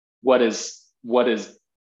what is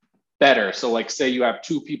better. So like say you have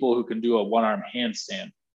two people who can do a one-arm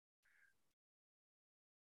handstand,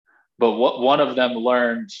 but what one of them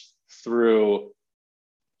learned through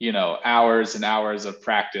hours and hours of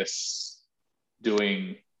practice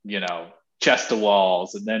doing chest to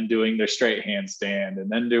walls, and then doing their straight handstand, and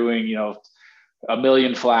then doing a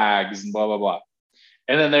million flags and blah blah blah.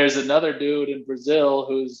 And then there's another dude in Brazil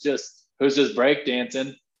who's just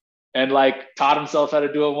breakdancing and like taught himself how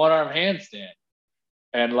to do a one-arm handstand,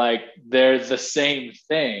 and like they're the same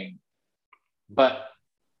thing, but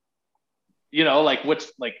like which,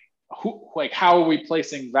 like who, like how are we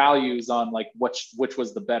placing values on like which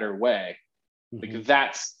was the better way? Mm-hmm. Because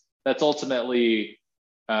that's ultimately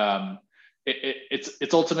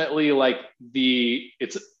it's ultimately like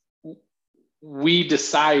we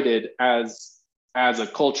decided as a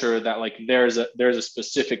culture that like there's a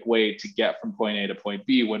specific way to get from point A to point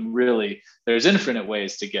B, when really there's infinite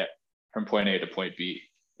ways to get from point A to point B.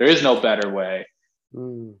 There is no better way.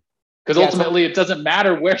 Because ultimately it doesn't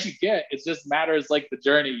matter where you get, it just matters like the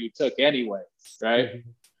journey you took anyways, right?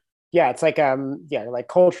 Yeah, it's like like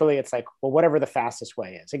culturally, it's like, well, whatever the fastest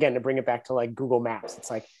way is. Again, to bring it back to like Google Maps, it's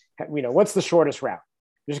like, what's the shortest route?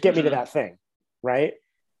 Just get me to Mhm. that thing, right?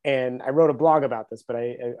 And I wrote a blog about this, but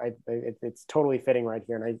it's totally fitting right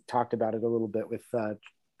here. And I talked about it a little bit with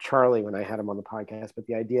Charlie when I had him on the podcast. But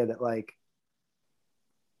the idea that like,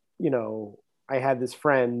 I had this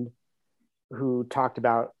friend who talked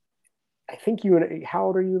about. I think how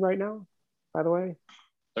old are you right now? By the way,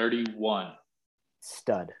 31.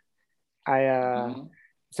 stud. I Mhm.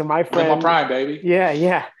 so my I'm in my friend, prime, baby.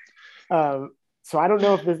 yeah. So I don't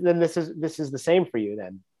know if this is the same for you.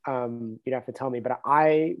 Then you'd have to tell me. But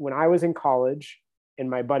when I was in college, and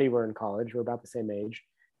my buddy were in college, we're about the same age.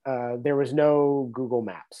 There was no Google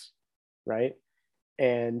Maps, right?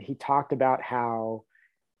 And he talked about how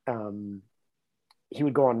um, he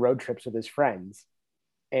would go on road trips with his friends,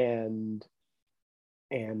 and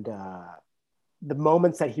and the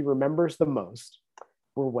moments that he remembers the most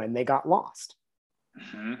were when they got lost,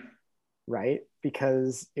 Mhm. right?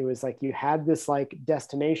 Because it was like you had this like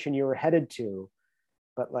destination you were headed to,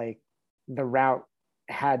 but like the route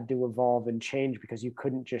had to evolve and change because you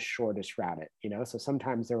couldn't just shortest route it. So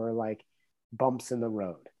sometimes there were like bumps in the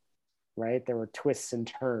road, right? There were twists and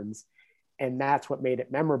turns, and that's what made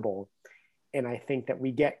it memorable. And I think that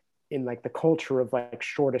we get in like the culture of like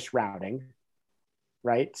shortest routing,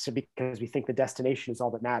 right? So because we think the destination is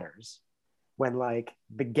all that matters, when like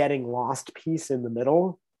the getting lost piece in the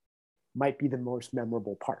middle might be the most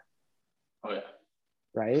memorable part, Oh yeah.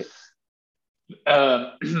 right?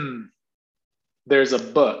 There's a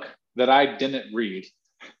book that I didn't read.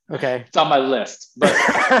 Okay. It's on my list,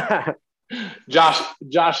 but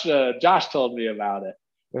Josh told me about it.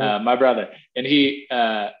 My brother, and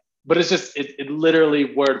but it's just it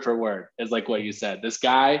literally word for word is like what you said. This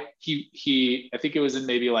guy, he I think it was in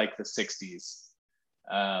maybe like the 60s.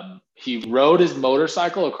 He rode his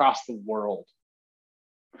motorcycle across the world.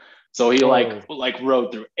 So he like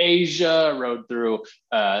rode through Asia, rode through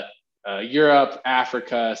Europe,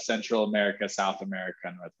 Africa, Central America, South America,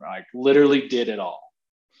 and North America. Like literally did it all.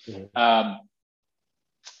 Um,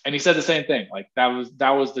 and he said the same thing. Like that was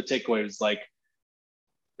the takeaway.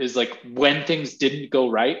 Is like when things didn't go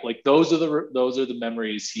right. Like those are the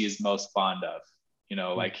memories he is most fond of.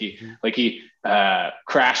 Like he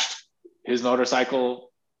crashed his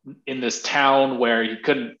motorcycle in this town where he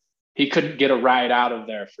couldn't get a ride out of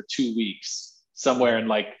there for 2 weeks somewhere in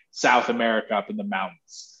like South America up in the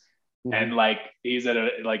mountains. And like he's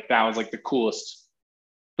like that was like the coolest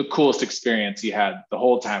experience he had the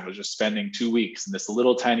whole time was just spending 2 weeks in this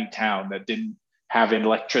little tiny town that didn't have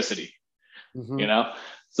electricity.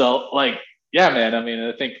 So like, yeah, man, I mean,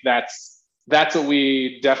 I think that's what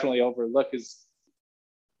we definitely overlook is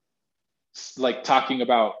like talking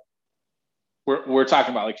about we're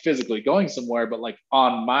talking about like physically going somewhere, but like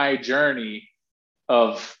on my journey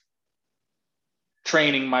of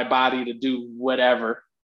training my body to do whatever,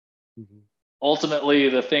 ultimately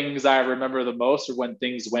the things I remember the most are when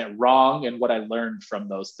things went wrong and what I learned from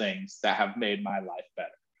those things that have made my life better.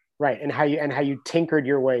 Right. And how you tinkered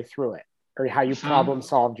your way through it, or how you problem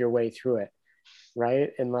solved your way through it.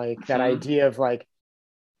 Right. And like that idea of like,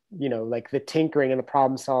 like the tinkering and the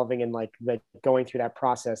problem solving and like the going through that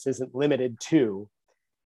process isn't limited to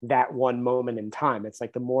that one moment in time. It's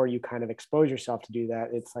like the more you kind of expose yourself to do that,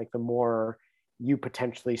 it's like the more you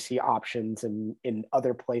potentially see options in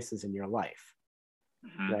other places in your life.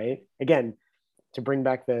 Right. Again, to bring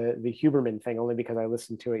back the Huberman thing, only because I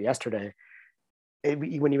listened to it yesterday,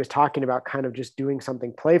 when he was talking about kind of just doing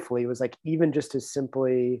something playfully, it was like even just as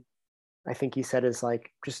simply, I think he said, is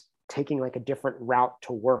like just taking like a different route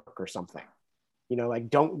to work or something. Like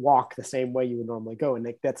don't walk the same way you would normally go. And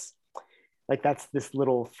that's this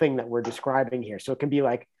little thing that we're describing here. So it can be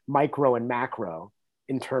like micro and macro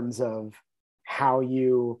in terms of how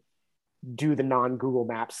you do the non-Google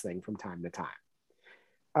Maps thing from time to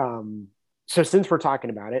time. So since we're talking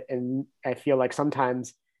about it, and I feel like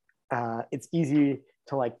sometimes it's easy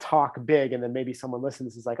to like talk big and then maybe someone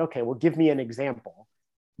listens is like, okay, well, give me an example.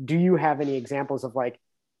 Do you have any examples of like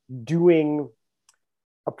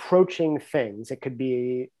approaching things? It could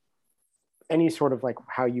be any sort of like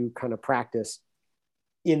how you kind of practice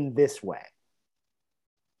in this way.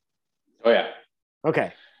 Oh yeah.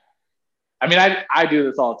 Okay. I mean, I do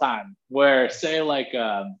this all the time where say like,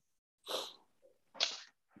 okay,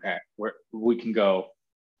 where we can go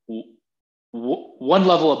one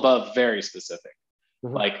level above, very specific.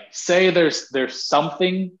 Like say there's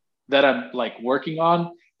something that I'm like working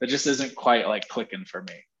on that just isn't quite like clicking for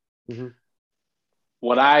me.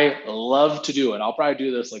 What I love to do, and I'll probably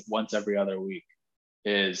do this like once every other week,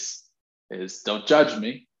 is don't judge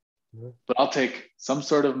me. but I'll take some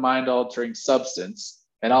sort of mind altering substance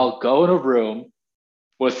and I'll go in a room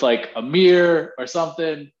with like a mirror or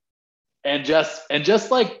something and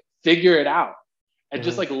just like figure it out and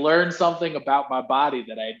just like learn something about my body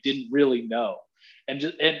that I didn't really know.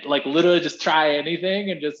 And like literally just try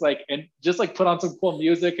anything and just like put on some cool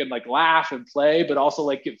music and like laugh and play, but also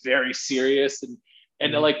like get very serious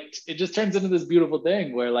and like it just turns into this beautiful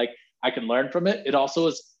thing where like I can learn from it. It also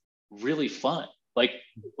is really fun. Like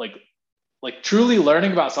like truly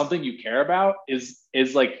learning about something you care about is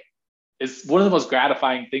like is one of the most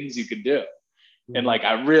gratifying things you can do. And like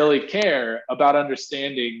I really care about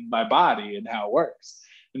understanding my body and how it works.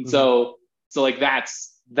 And so like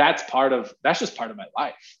that's just part of my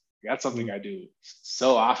life. That's something I do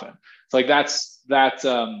so often. So like that's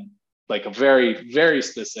like a very, very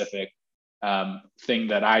specific thing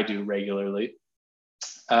that I do regularly.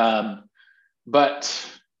 But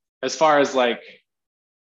as far as like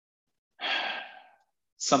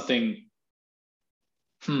something,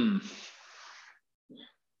 I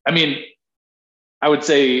mean, I would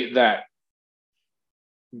say that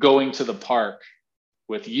going to the park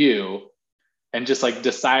with you and just like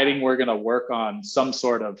deciding we're going to work on some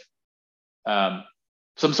sort of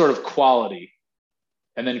quality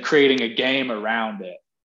and then creating a game around it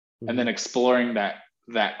and then exploring that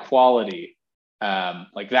quality.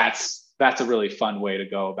 Like that's a really fun way to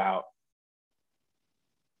go about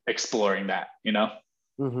exploring that, you know?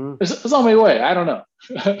 It's on my way. I don't know.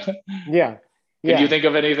 Yeah. Can you think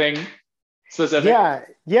of anything specific?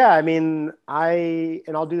 Yeah. I mean,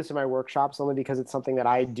 I'll do this in my workshops only because it's something that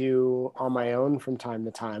I do on my own from time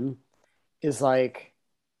to time, is like,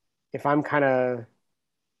 if I'm kind of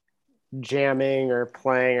jamming or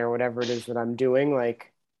playing or whatever it is that I'm doing,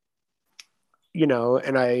 like, you know,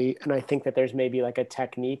 and I think that there's maybe like a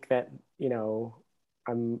technique that, you know,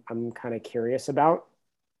 I'm kind of curious about.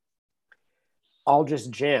 I'll just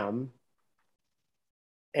jam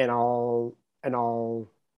and I'll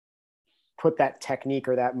put that technique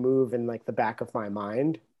or that move in like the back of my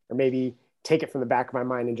mind, or maybe take it from the back of my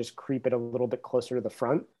mind and just creep it a little bit closer to the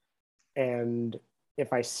front. And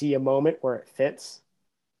if I see a moment where it fits,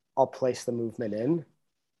 I'll place the movement in,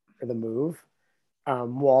 or the move,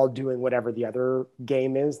 while doing whatever the other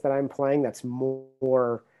game is that I'm playing. That's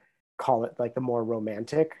more, call it like the more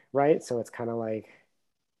romantic, right? So it's kind of like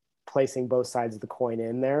placing both sides of the coin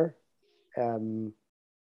in there.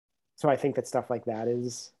 So I think that stuff like that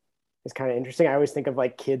is kind of interesting. I always think of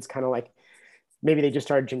like kids kind of like, maybe they just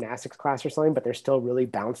started gymnastics class or something, but they're still really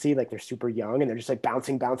bouncy. Like they're super young and they're just like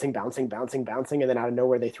bouncing. And then out of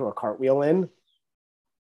nowhere, they throw a cartwheel in,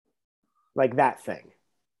 like that thing.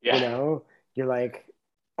 Yeah. You know, you're like,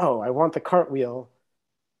 oh, I want the cartwheel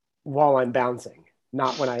while I'm bouncing,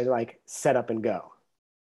 not when I like set up and go.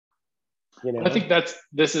 You know, I think I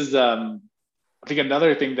think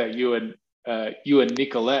another thing that you and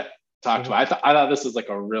Nicolette talked about. I thought this was like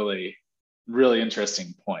a really, really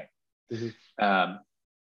interesting point.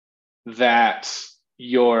 That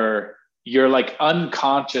your like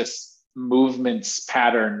unconscious movements,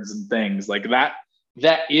 patterns, and things like that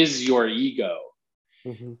is your ego.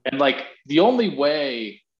 And like the only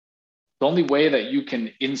way that you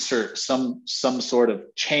can insert some sort of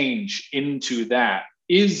change into that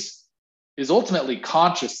is ultimately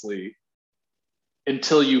consciously,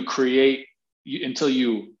 until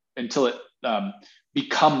it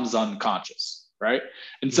becomes unconscious, right?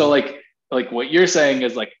 And so like what you're saying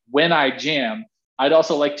is like, when I jam, I'd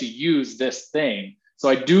also like to use this thing, so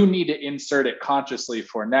I do need to insert it consciously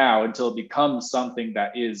for now until it becomes something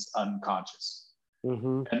that is unconscious.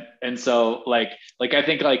 And so like I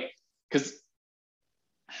think like, because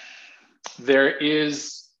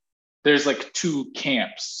there's like two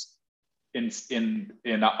camps in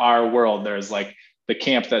our world. There's like the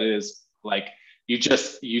camp that is like, you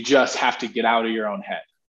just have to get out of your own head.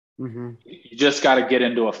 You just got to get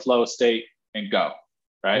into a flow state and go,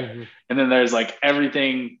 right? And then there's like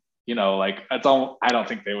everything, you know, like I don't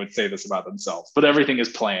think they would say this about themselves, but everything is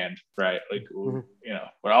planned, right? Like, you know,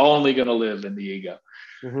 we're only going to live in the ego.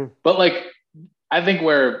 But like, I think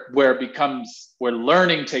where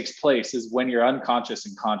learning takes place is when your unconscious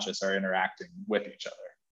and conscious are interacting with each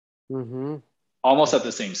other, almost at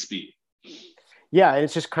the same speed. Yeah, and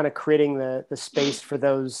it's just kind of creating the space for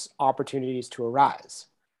those opportunities to arise,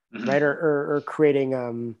 right? Or creating,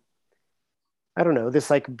 I don't know, this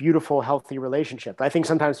like beautiful, healthy relationship. I think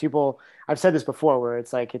sometimes people, I've said this before, where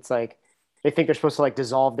it's like they think they're supposed to like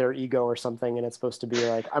dissolve their ego or something, and it's supposed to be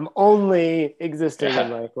like, I'm only existing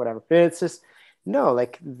in like whatever. But it's just, no,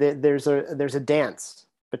 like there's a dance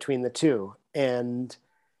between the two, and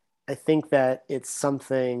I think that it's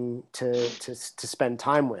something to spend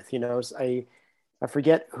time with. You know, I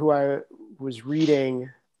forget who I was reading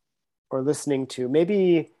or listening to.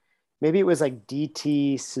 Maybe it was like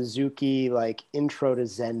DT Suzuki, like Intro to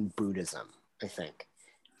Zen Buddhism, I think.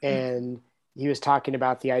 And he was talking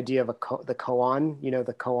about the idea of the koan, you know,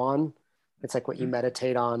 the koan. It's like what you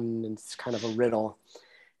meditate on, and it's kind of a riddle.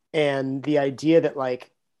 And the idea that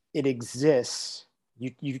like it exists,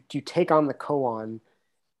 you take on the koan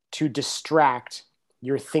to distract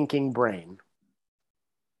your thinking brain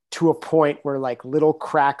to a point where like little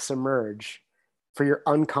cracks emerge for your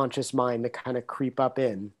unconscious mind to kind of creep up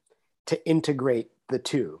in to integrate the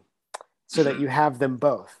two so that you have them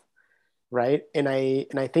both, right? And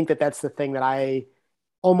I think that that's the thing that I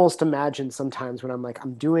almost imagine sometimes when I'm like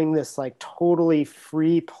I'm doing this like totally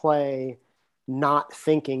free play not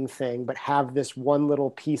thinking thing, but have this one little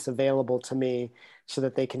piece available to me so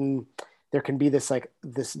that there can be this like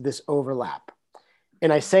this overlap.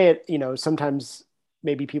 And I say it, you know, sometimes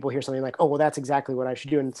maybe people hear something like, oh, well, that's exactly what I should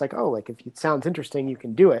do. And it's like, oh, like if it sounds interesting, you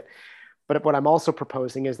can do it. But what I'm also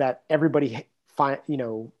proposing is that everybody find, you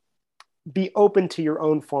know, be open to your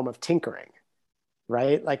own form of tinkering,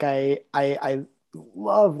 right? Like I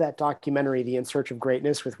love that documentary, The In Search of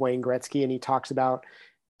Greatness with Wayne Gretzky. And he talks about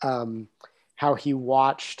um, how he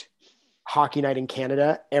watched Hockey Night in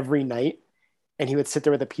Canada every night. And he would sit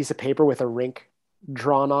there with a piece of paper with a rink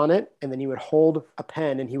drawn on it. And then he would hold a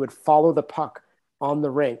pen and he would follow the puck on the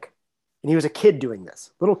rink. And he was a kid doing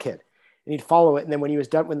this, little kid. And he'd follow it. And then when he was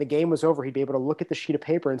done, when the game was over, he'd be able to look at the sheet of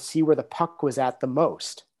paper and see where the puck was at the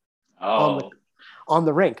most on the Oh, on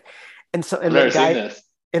the rink. And so I've never seen this.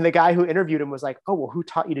 and the guy who interviewed him was like, "Oh, well, who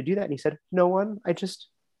taught you to do that?" And he said, "No one. I just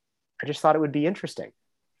thought it would be interesting."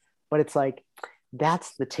 But it's like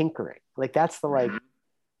that's the tinkering. Like that's the like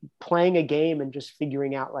playing a game and just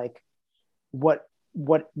figuring out like what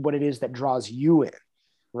it is that draws you in,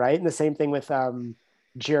 right? And the same thing with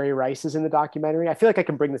Jerry Rice is in the documentary. I feel like I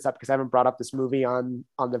can bring this up because I haven't brought up this movie on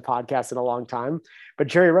the podcast in a long time. But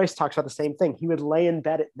Jerry Rice talks about the same thing. He would lay in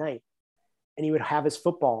bed at night and he would have his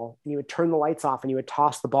football and he would turn the lights off and he would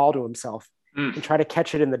toss the ball to himself and try to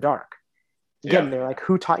catch it in the dark. Again, they're like,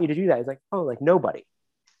 who taught you to do that? He's like, oh, like nobody.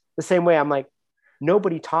 The same way I'm like,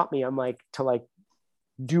 nobody taught me. I'm like to like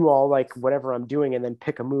do all like whatever I'm doing and then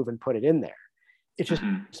pick a move and put it in there. It's just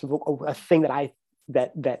a thing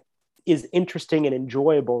that is interesting and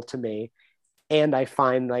enjoyable to me. And I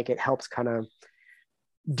find like it helps kind of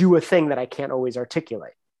do a thing that I can't always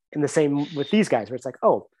articulate. And the same with these guys where it's like,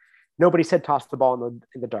 oh, nobody said toss the ball in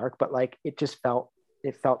the dark, but like it felt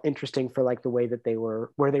interesting for like the way that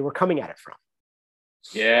where they were coming at it from.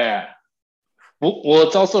 Yeah. Well,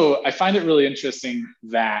 it's also, I find it really interesting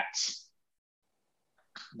that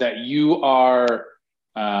you are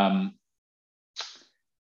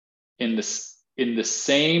in the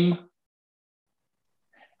same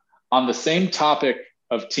on the same topic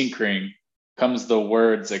of tinkering comes the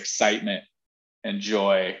words excitement and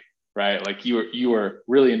joy, right? Like you were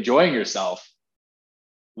really enjoying yourself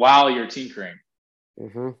while you're tinkering.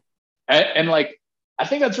 And like I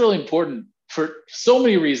think that's really important for so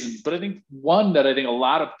many reasons, but I think one that I think a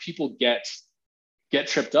lot of people get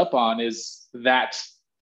tripped up on is that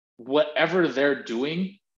whatever they're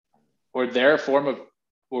doing or their form of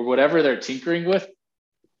or whatever they're tinkering with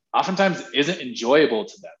oftentimes isn't enjoyable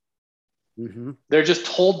to them. They're just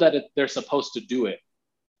told that they're supposed to do it.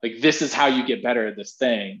 Like, this is how you get better at this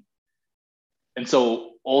thing. And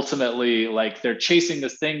so ultimately, like, they're chasing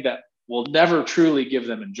this thing that will never truly give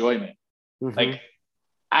them enjoyment. Like,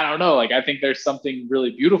 I don't know. Like, I think there's something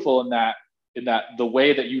really beautiful in that the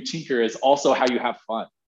way that you tinker is also how you have fun.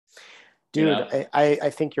 Dude, you know? I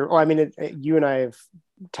think you're, I mean, you and I have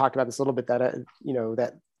talked about this a little bit that,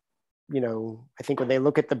 I think when they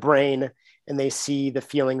look at the brain and they see the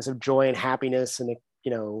feelings of joy and happiness and,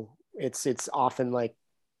 it's often like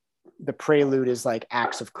the prelude is like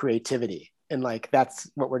acts of creativity. And like, that's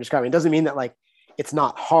what we're describing. It doesn't mean that like, it's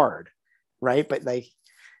not hard, right? But like,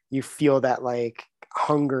 you feel that like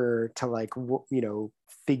hunger to like,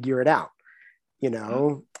 figure it out,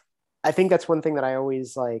 I think that's one thing that I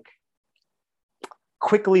always like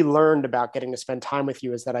quickly learned about getting to spend time with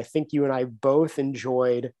you is that I think you and I both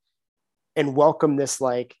enjoyed and welcome this,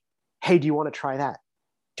 like, hey, do you want to try that?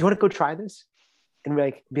 Do you want to go try this? And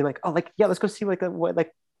be like, oh, like, yeah, let's go see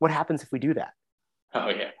what happens if we do that. Oh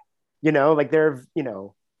yeah. Like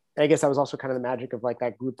I guess that was also kind of the magic of like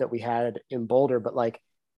that group that we had in Boulder. But like,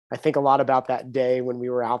 I think a lot about that day when we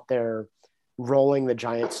were out there rolling the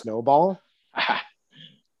giant snowball.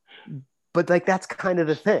 But like, that's kind of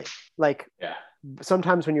the thing. Like,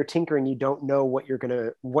 sometimes when you're tinkering, you don't know what you're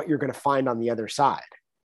gonna find on the other side.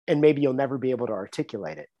 and maybe you'll never be able to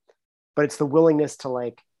articulate it, but it's the willingness to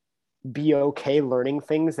like be okay learning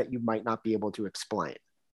things that you might not be able to explain.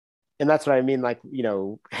 And that's what I mean. Like, you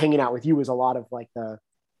know, hanging out with you is a lot of like the,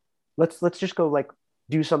 let's just go like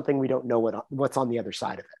do something we don't know what's on the other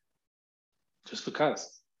side of it. Just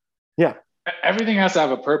because. Yeah. Everything has to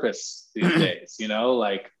have a purpose these days, you know,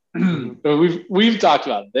 like we've talked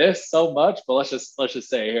about this so much, but let's just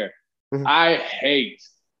say here, I hate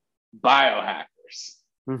biohackers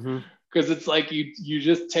because it's like you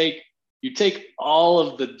just take all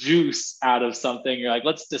of the juice out of something. You're like,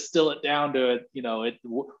 let's distill it down to it, you know,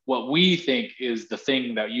 what we think is the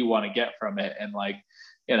thing that you want to get from it, and like,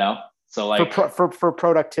 you know, so like for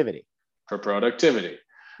productivity,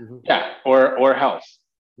 yeah, or health.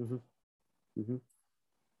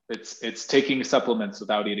 It's taking supplements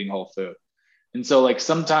without eating whole food. And so like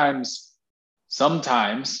sometimes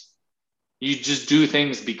you just do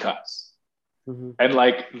things because, and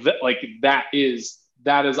like that is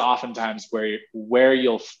oftentimes where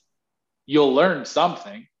you'll learn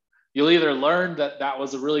something. You'll either learn that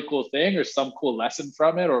was a really cool thing or some cool lesson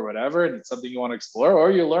from it or whatever, and it's something you want to explore,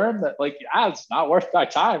 or you learn that like, it's not worth my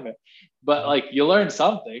time, but like you learn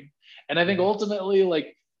something. And I think ultimately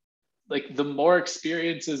like the more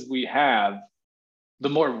experiences we have, the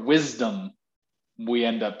more wisdom we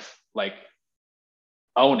end up like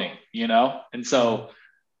owning, you know? And so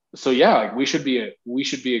yeah, like we should be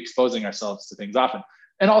exposing ourselves to things often.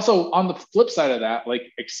 And also on the flip side of that,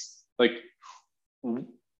 like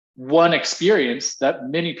one experience that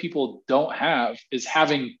many people don't have is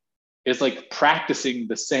like practicing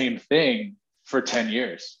the same thing for 10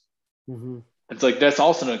 years. It's like, that's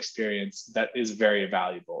also an experience that is very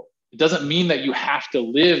valuable. It doesn't mean that you have to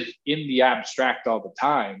live in the abstract all the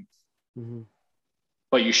time,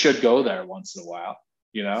 but you should go there once in a while,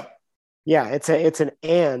 you know? Yeah, it's an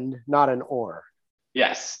and, not an or.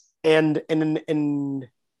 Yes. And I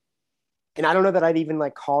don't know that I'd even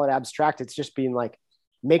like call it abstract. It's just being like,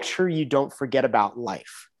 make sure you don't forget about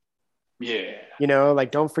life. Yeah. You know,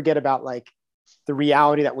 like don't forget about like the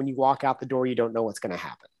reality that when you walk out the door, you don't know what's going to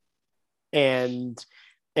happen. And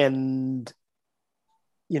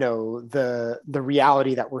you know, the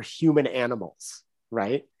reality that we're human animals,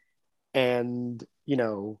 right? And, you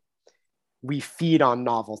know, we feed on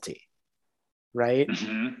novelty, right?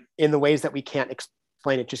 In the ways that we can't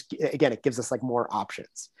explain it. Just, again, it gives us like more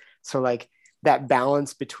options. So like that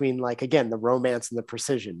balance between like, again, the romance and the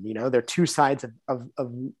precision, you know, they're two sides of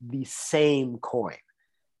the same coin,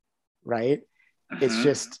 right? It's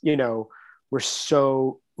just, you know, we're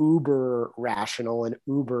so uber rational and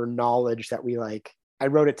uber knowledge that we like, I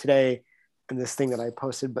wrote it today in this thing that I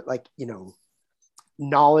posted, but like, you know,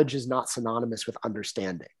 knowledge is not synonymous with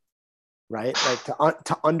understanding, right? Like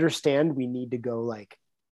to understand, we need to go like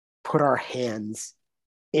put our hands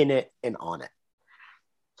in it and on it.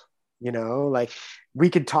 You know, like we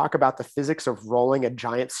could talk about the physics of rolling a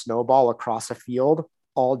giant snowball across a field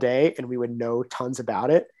all day and we would know tons about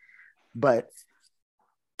it. But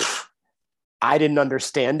I didn't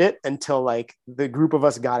understand it until like the group of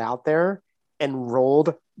us got out there and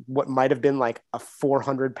rolled what might have been like a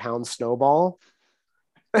 400-pound snowball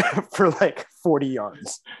for like 40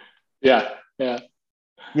 yards. Yeah. Yeah.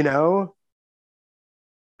 You know?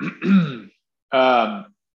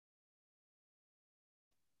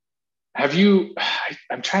 Have you,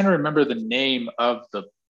 I'm trying to remember the name of the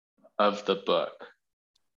book.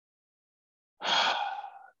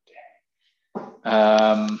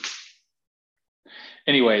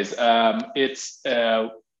 Anyways, it's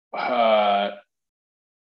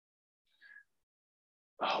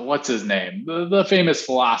what's his name? The famous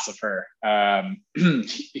philosopher.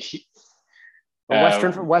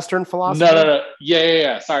 Western philosopher. No.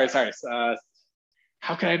 Yeah. Sorry.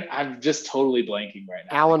 How can I'm just totally blanking right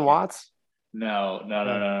now. Alan Watts? No.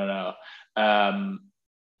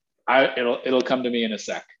 It'll come to me in a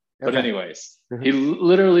sec. But anyways, he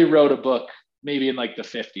literally wrote a book maybe in like the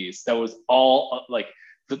 50s that was all like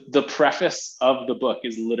the preface of the book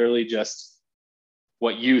is literally just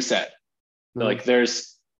what you said. Like there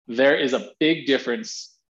is a big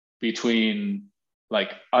difference between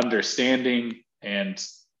like understanding and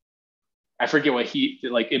I forget what he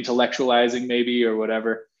like intellectualizing maybe or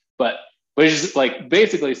whatever, but it's just like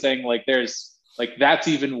basically saying like there's like that's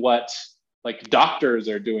even what like doctors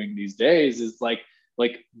are doing these days is like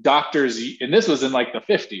doctors, and this was in like the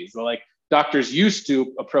 50s, but like doctors used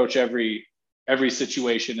to approach every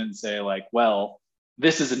situation and say like, well,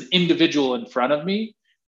 this is an individual in front of me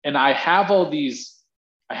and I have all these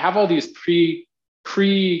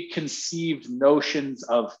preconceived notions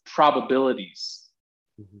of probabilities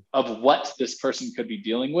of what this person could be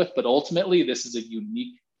dealing with, but ultimately this is a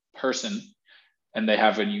unique person and they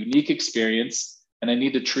have a unique experience and I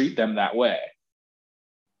need to treat them that way.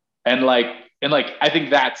 And I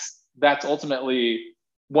think that's ultimately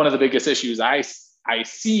one of the biggest issues I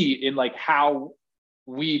see in like how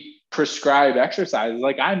we prescribe exercise.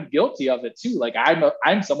 Like I'm guilty of it too. Like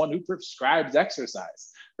I'm someone who prescribes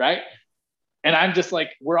exercise, right? And I'm just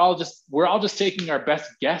like, we're all just taking our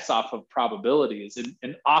best guess off of probabilities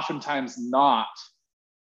and oftentimes not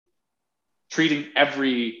treating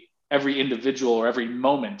every individual or every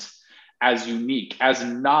moment as unique, as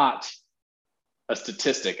not a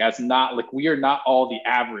statistic, as not like we are not all the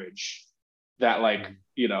average that like,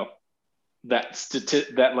 you know,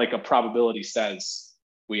 that like a probability says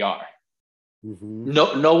we are. Mm-hmm.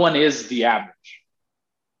 No one is the average.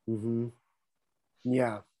 Mm-hmm.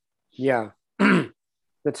 Yeah.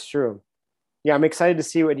 That's true. Yeah, I'm excited to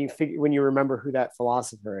see when you remember who that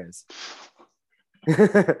philosopher is.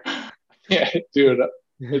 Yeah, dude,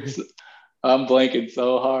 I'm blanking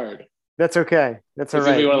so hard. That's okay. That's all right.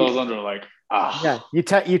 It's gonna be one of those ones where like, yeah, you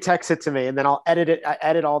text it to me, and then I'll edit it. I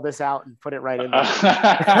edit all this out and put it right in there.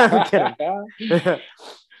 I'm kidding.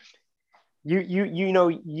 You know,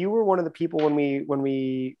 you were one of the people when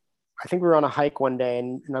we I think we were on a hike one day,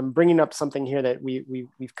 and I'm bringing up something here that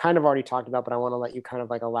we've kind of already talked about, but I want to let you kind of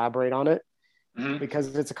like elaborate on it,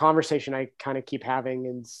 because it's a conversation I kind of keep having,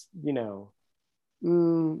 and you know,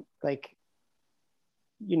 like,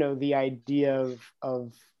 you know, the idea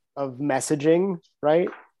of messaging, right?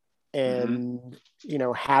 And you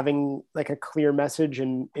know, having like a clear message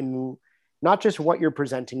in not just what you're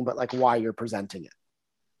presenting, but like why you're presenting it,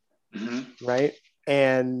 right?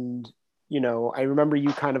 And you know, I remember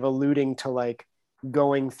you kind of alluding to like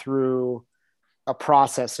going through a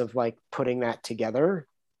process of like putting that together,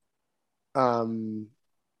 and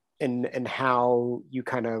how you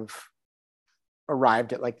kind of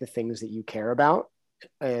arrived at like the things that you care about,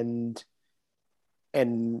 and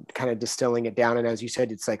kind of distilling it down. And as you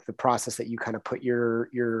said, it's like the process that you kind of put your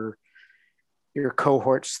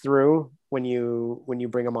cohorts through when you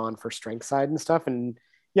bring them on for strength side and stuff. And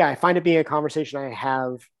yeah, I find it being a conversation I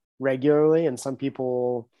have regularly, and some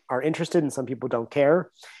people are interested and some people don't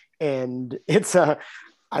care. And it's I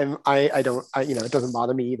don't, you know, it doesn't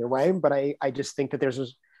bother me either way, but I just think that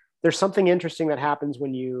there's something interesting that happens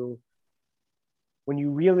when you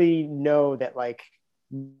really know that like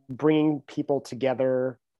bringing people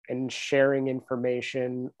together and sharing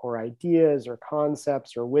information or ideas or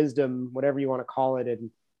concepts or wisdom, whatever you want to call it,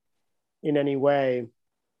 in any way,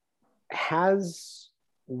 has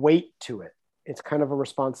weight to it. It's kind of a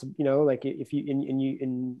responsibility, you know, like if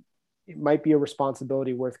you it might be a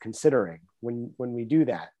responsibility worth considering when we do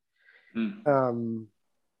that,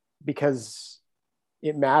 because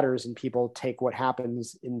it matters, and people take what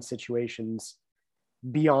happens in situations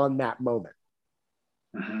beyond that moment.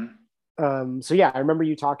 So yeah, I remember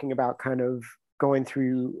you talking about kind of going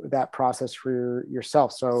through that process for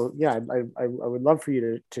yourself. So yeah, I would love for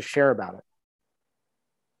you to share about it.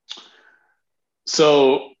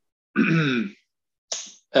 So let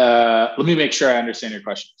me make sure I understand your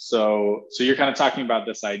question. So you're kind of talking about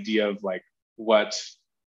this idea of like what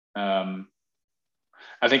I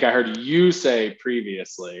think I heard you say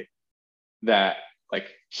previously, that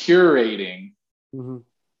like curating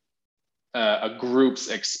a group's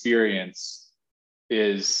experience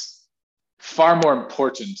is far more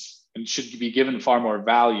important and should be given far more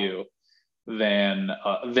value than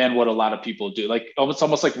what a lot of people do. Like it's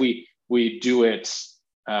almost like we do it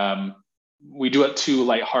too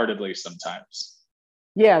lightheartedly sometimes.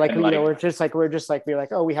 Yeah, like, you know, we're just like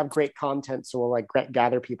oh, we have great content, so we'll like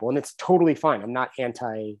gather people, and it's totally fine. I'm not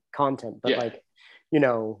anti-content, but like, you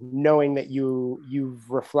know, knowing that you've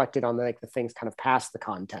reflected on like the things kind of past the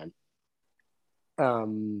content.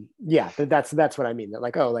 Yeah, that's what I mean. That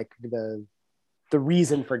like, oh, like the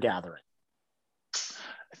reason for gathering.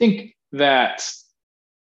 I think that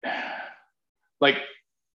like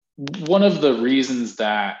one of the reasons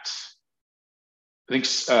that I think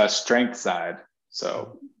strength side,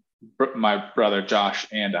 so my brother Josh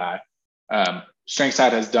and I, strength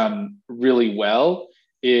side has done really well,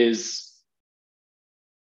 is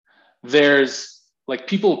there's like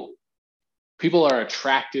people are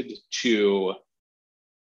attracted to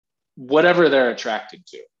whatever they're attracted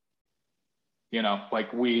to. You know,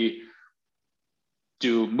 like we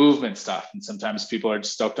do movement stuff, and sometimes people are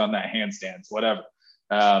just stoked on that handstands, whatever.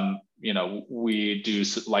 You know, we do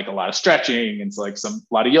like a lot of stretching, and so like a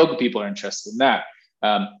lot of yoga people are interested in that.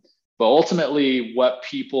 But ultimately, what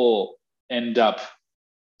people end up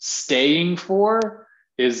staying for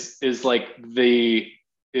is the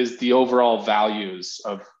overall values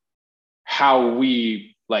of how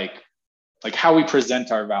we like like how we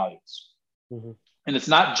present our values. Mm-hmm. And it's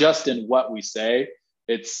not just in what we say,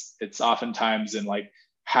 it's oftentimes in like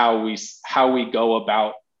how we go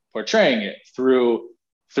about portraying it through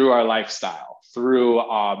our lifestyle, through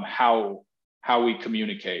how we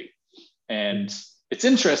communicate. And it's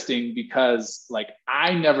interesting because like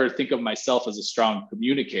I never think of myself as a strong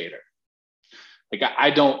communicator. Like I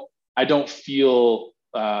don't feel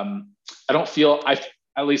at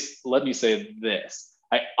least let me say this.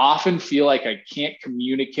 I often feel like I can't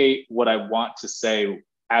communicate what I want to say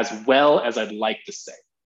as well as I'd like to say.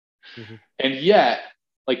 Mm-hmm. And yet,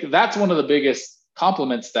 like that's one of the biggest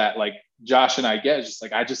compliments that like Josh and I get, is just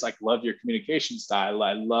like, I just like love your communication style.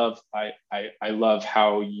 I love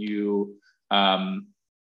how you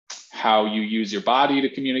use your body to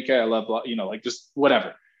communicate. I love, like just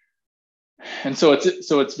whatever. And so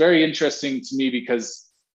it's very interesting to me because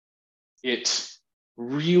it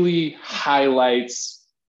really highlights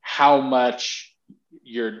how much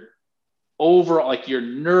your overall, like your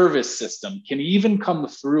nervous system can even come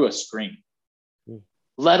through a screen,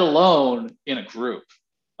 let alone in a group,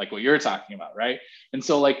 like what you're talking about, right? And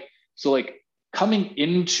so coming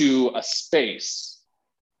into a space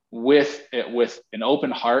with an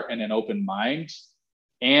open heart and an open mind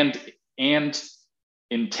and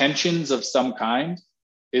intentions of some kind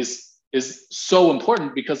is so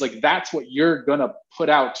important, because like that's what you're gonna put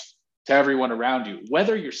out to everyone around you,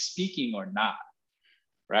 whether you're speaking or not,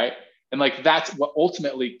 right? And like that's what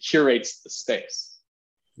ultimately curates the space.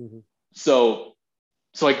 Mm-hmm. So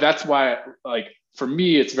like that's why, like for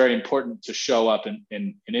me, it's very important to show up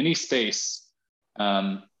in any space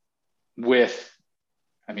with,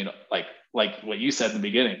 I mean, like what you said in the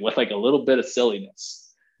beginning, with like a little bit of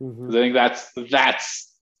silliness. Mm-hmm. I think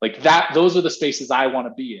that's like that. Those are the spaces I want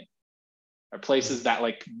to be in, are places that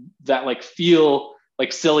feel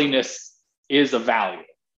like silliness is a value.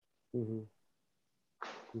 Mm-hmm.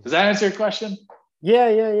 Does that answer your question?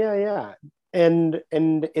 Yeah. And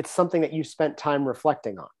it's something that you spent time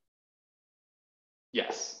reflecting on.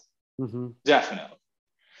 Yes, mm-hmm. Definitely.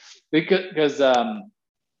 Because I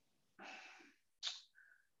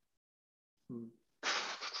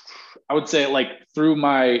would say like through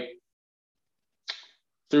my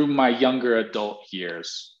younger adult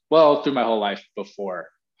years, well, through my whole life before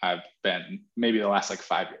I've been, maybe the last like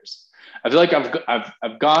 5 years, I feel like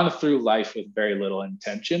I've gone through life with very little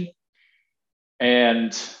intention,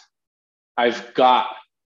 and I've got,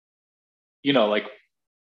 like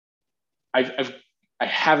I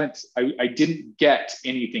didn't get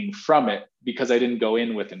anything from it because I didn't go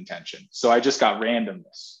in with intention. So I just got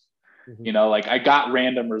randomness. Mm-hmm. Like I got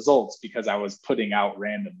random results because I was putting out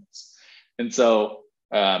randomness. And so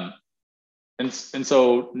and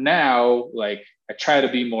so now, like I try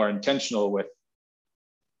to be more intentional with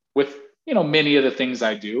many of the things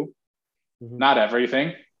I do, mm-hmm. not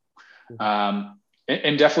everything. Mm-hmm.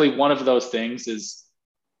 And definitely one of those things is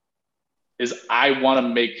I want to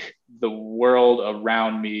make the world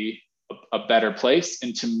around me a better place.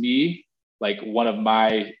 And to me, like one of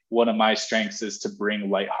my strengths is to bring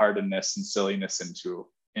lightheartedness and silliness into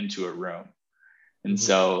a room. And mm-hmm.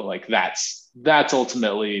 so like that's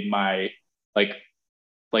ultimately my like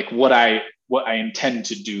what I intend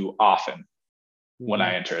to do often mm-hmm. when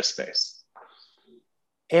I enter a space.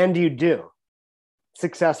 And you do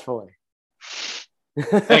successfully.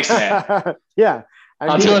 Thanks, man. Yeah.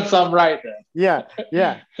 I'm doing something right then. Yeah.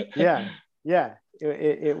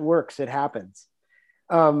 It works. It happens.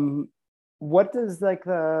 What does like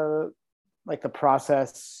the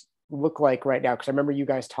process look like right now? Because I remember you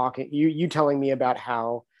guys talking, you telling me about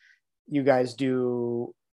how you guys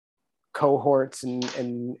do cohorts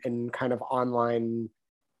and kind of online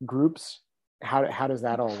groups. How does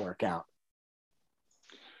that all work out?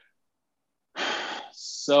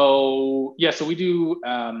 So we do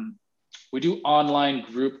online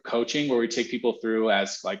group coaching where we take people through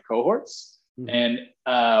as like cohorts. Mm-hmm. And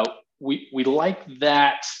we like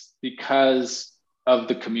that because of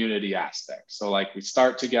the community aspect. So like we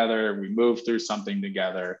start together, we move through something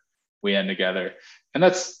together, we end together. And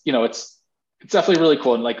that's, it's definitely really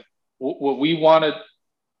cool. And like what we want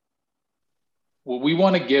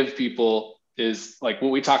to give people is like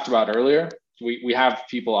what we talked about earlier. We have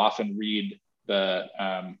people often read the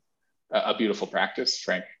A Beautiful Practice,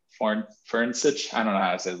 Frank Furnsich. I don't know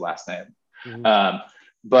how to say his last name. Mm-hmm.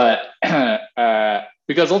 But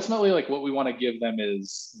because ultimately, like what we want to give them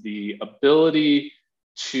is the ability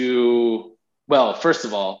to, well, first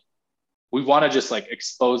of all, we want to just like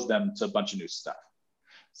expose them to a bunch of new stuff.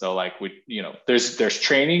 So like there's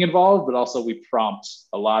training involved, but also we prompt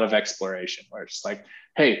a lot of exploration where it's just like,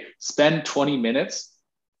 hey, spend 20 minutes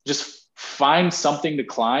just find something to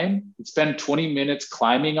climb and spend 20 minutes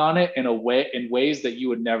climbing on it in ways that you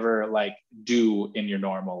would never like do in your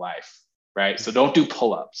normal life, right? So don't do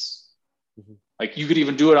pull-ups. Mm-hmm. Like you could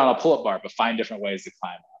even do it on a pull-up bar, but find different ways to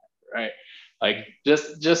climb on it, right? Like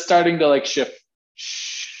just starting to like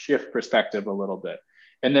shift perspective a little bit.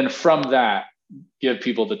 And then from that, give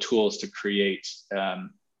people the tools to create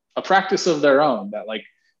a practice of their own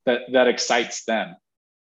that excites them,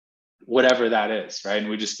 whatever that is, right? And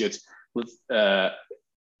we just get, I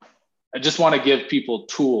just want to give people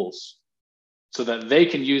tools so that they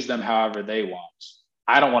can use them however they want.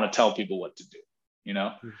 I don't want to tell people what to do, you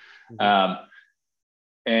know? Mm-hmm.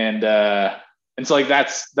 And so like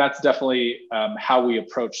that's definitely how we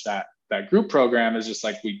approach that group program, is just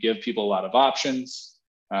like we give people a lot of options.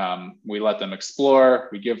 We let them explore,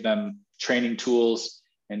 we give them training tools,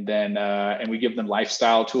 and then and we give them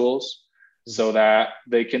lifestyle tools so that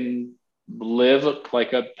they can live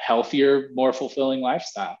like a healthier, more fulfilling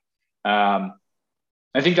lifestyle. I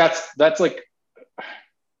think that's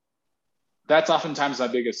oftentimes my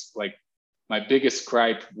biggest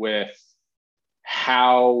gripe with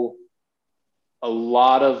how a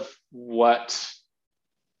lot of what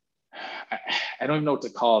I don't even know what to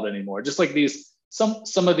call it anymore. Just like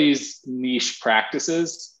some of these niche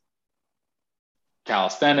practices,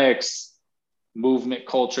 calisthenics, movement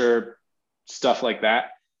culture, stuff like that.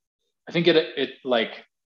 I think it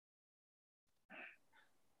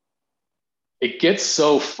gets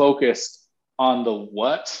so focused on the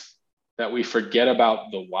what that we forget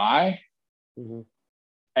about the why. Mm-hmm.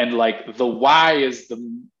 And like the why is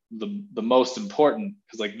the most important,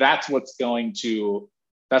 because like that's what's going to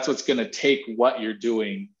take what you're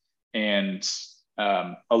doing and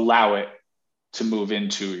allow it to move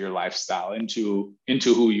into your lifestyle, into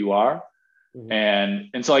who you are. Mm-hmm.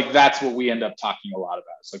 And so like that's what we end up talking a lot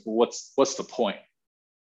about. It's like, well, what's the point?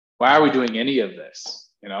 Why are we doing any of this?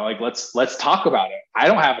 You know, like let's talk about it. I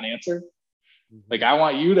don't have an answer. Mm-hmm. Like I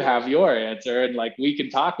want you to have your answer, and like we can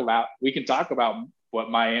talk about what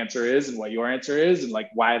my answer is and what your answer is, and like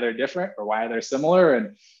why they're different or why they're similar,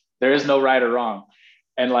 and there is no right or wrong.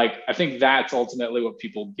 And like I think that's ultimately what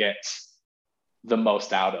people get the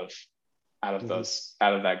most out of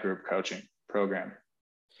that group coaching program.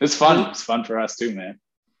 It's fun. It's fun for us too, man.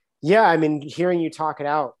 Yeah, I mean, hearing you talk it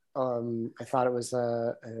out, I thought it was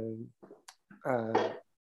an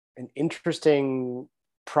interesting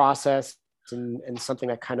process and something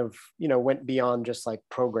that kind of, you know, went beyond just like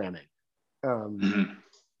programming. Mm-hmm.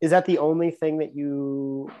 Is that the only thing that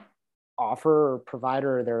you offer or provide,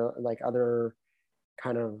 or are there like other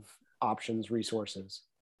kind of options, resources?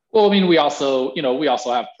 Well, I mean, we also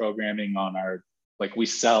have programming on our, like we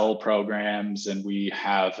sell programs, and we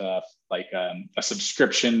have a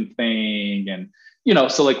subscription thing, and you know,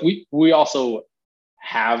 so like we also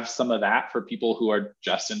have some of that for people who are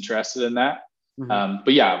just interested in that. Mm-hmm.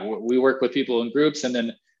 But yeah, we work with people in groups, and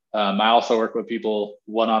then I also work with people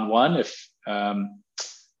one-on-one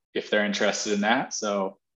if they're interested in that.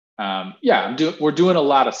 So yeah, we're doing a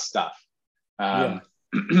lot of stuff. All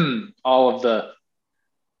of the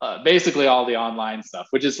basically all the online stuff,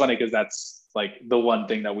 which is funny because that's like the one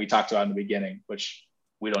thing that we talked about in the beginning, which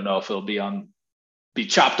we don't know if it'll be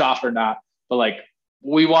chopped off or not, but like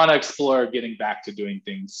we want to explore getting back to doing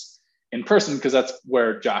things in person, because that's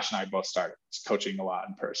where Josh and I both started, coaching a lot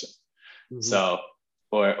in person. Mm-hmm. So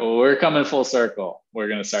we're coming full circle. We're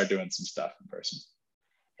going to start doing some stuff in person.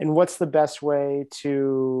 And what's the best way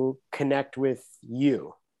to connect with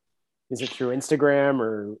you? Is it through Instagram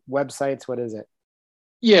or websites? What is it?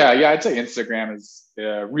 Yeah, I'd say Instagram is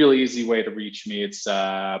a really easy way to reach me. It's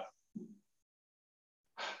the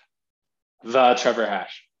Trevor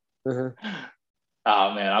Hash. Mm-hmm.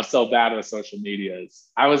 Oh man, I'm so bad with social medias.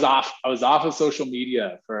 I was off of social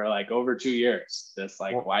media for like over 2 years, just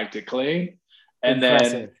like wiped it clean. And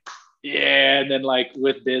Impressive. And then like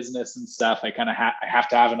with business and stuff, I kind of I have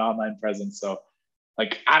to have an online presence. So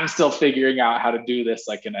like I'm still figuring out how to do this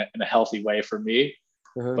like in a healthy way for me.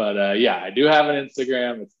 Mm-hmm. But yeah, I do have an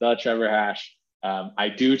Instagram. It's the Trevor Hash. I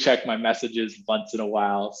do check my messages once in a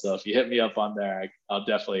while. So if you hit me up on there, I'll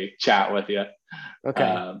definitely chat with you.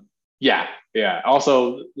 Okay. Yeah.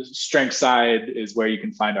 Also, Strength Side is where you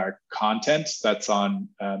can find our content. That's on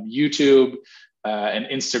YouTube and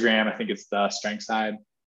Instagram. I think it's the Strength Side.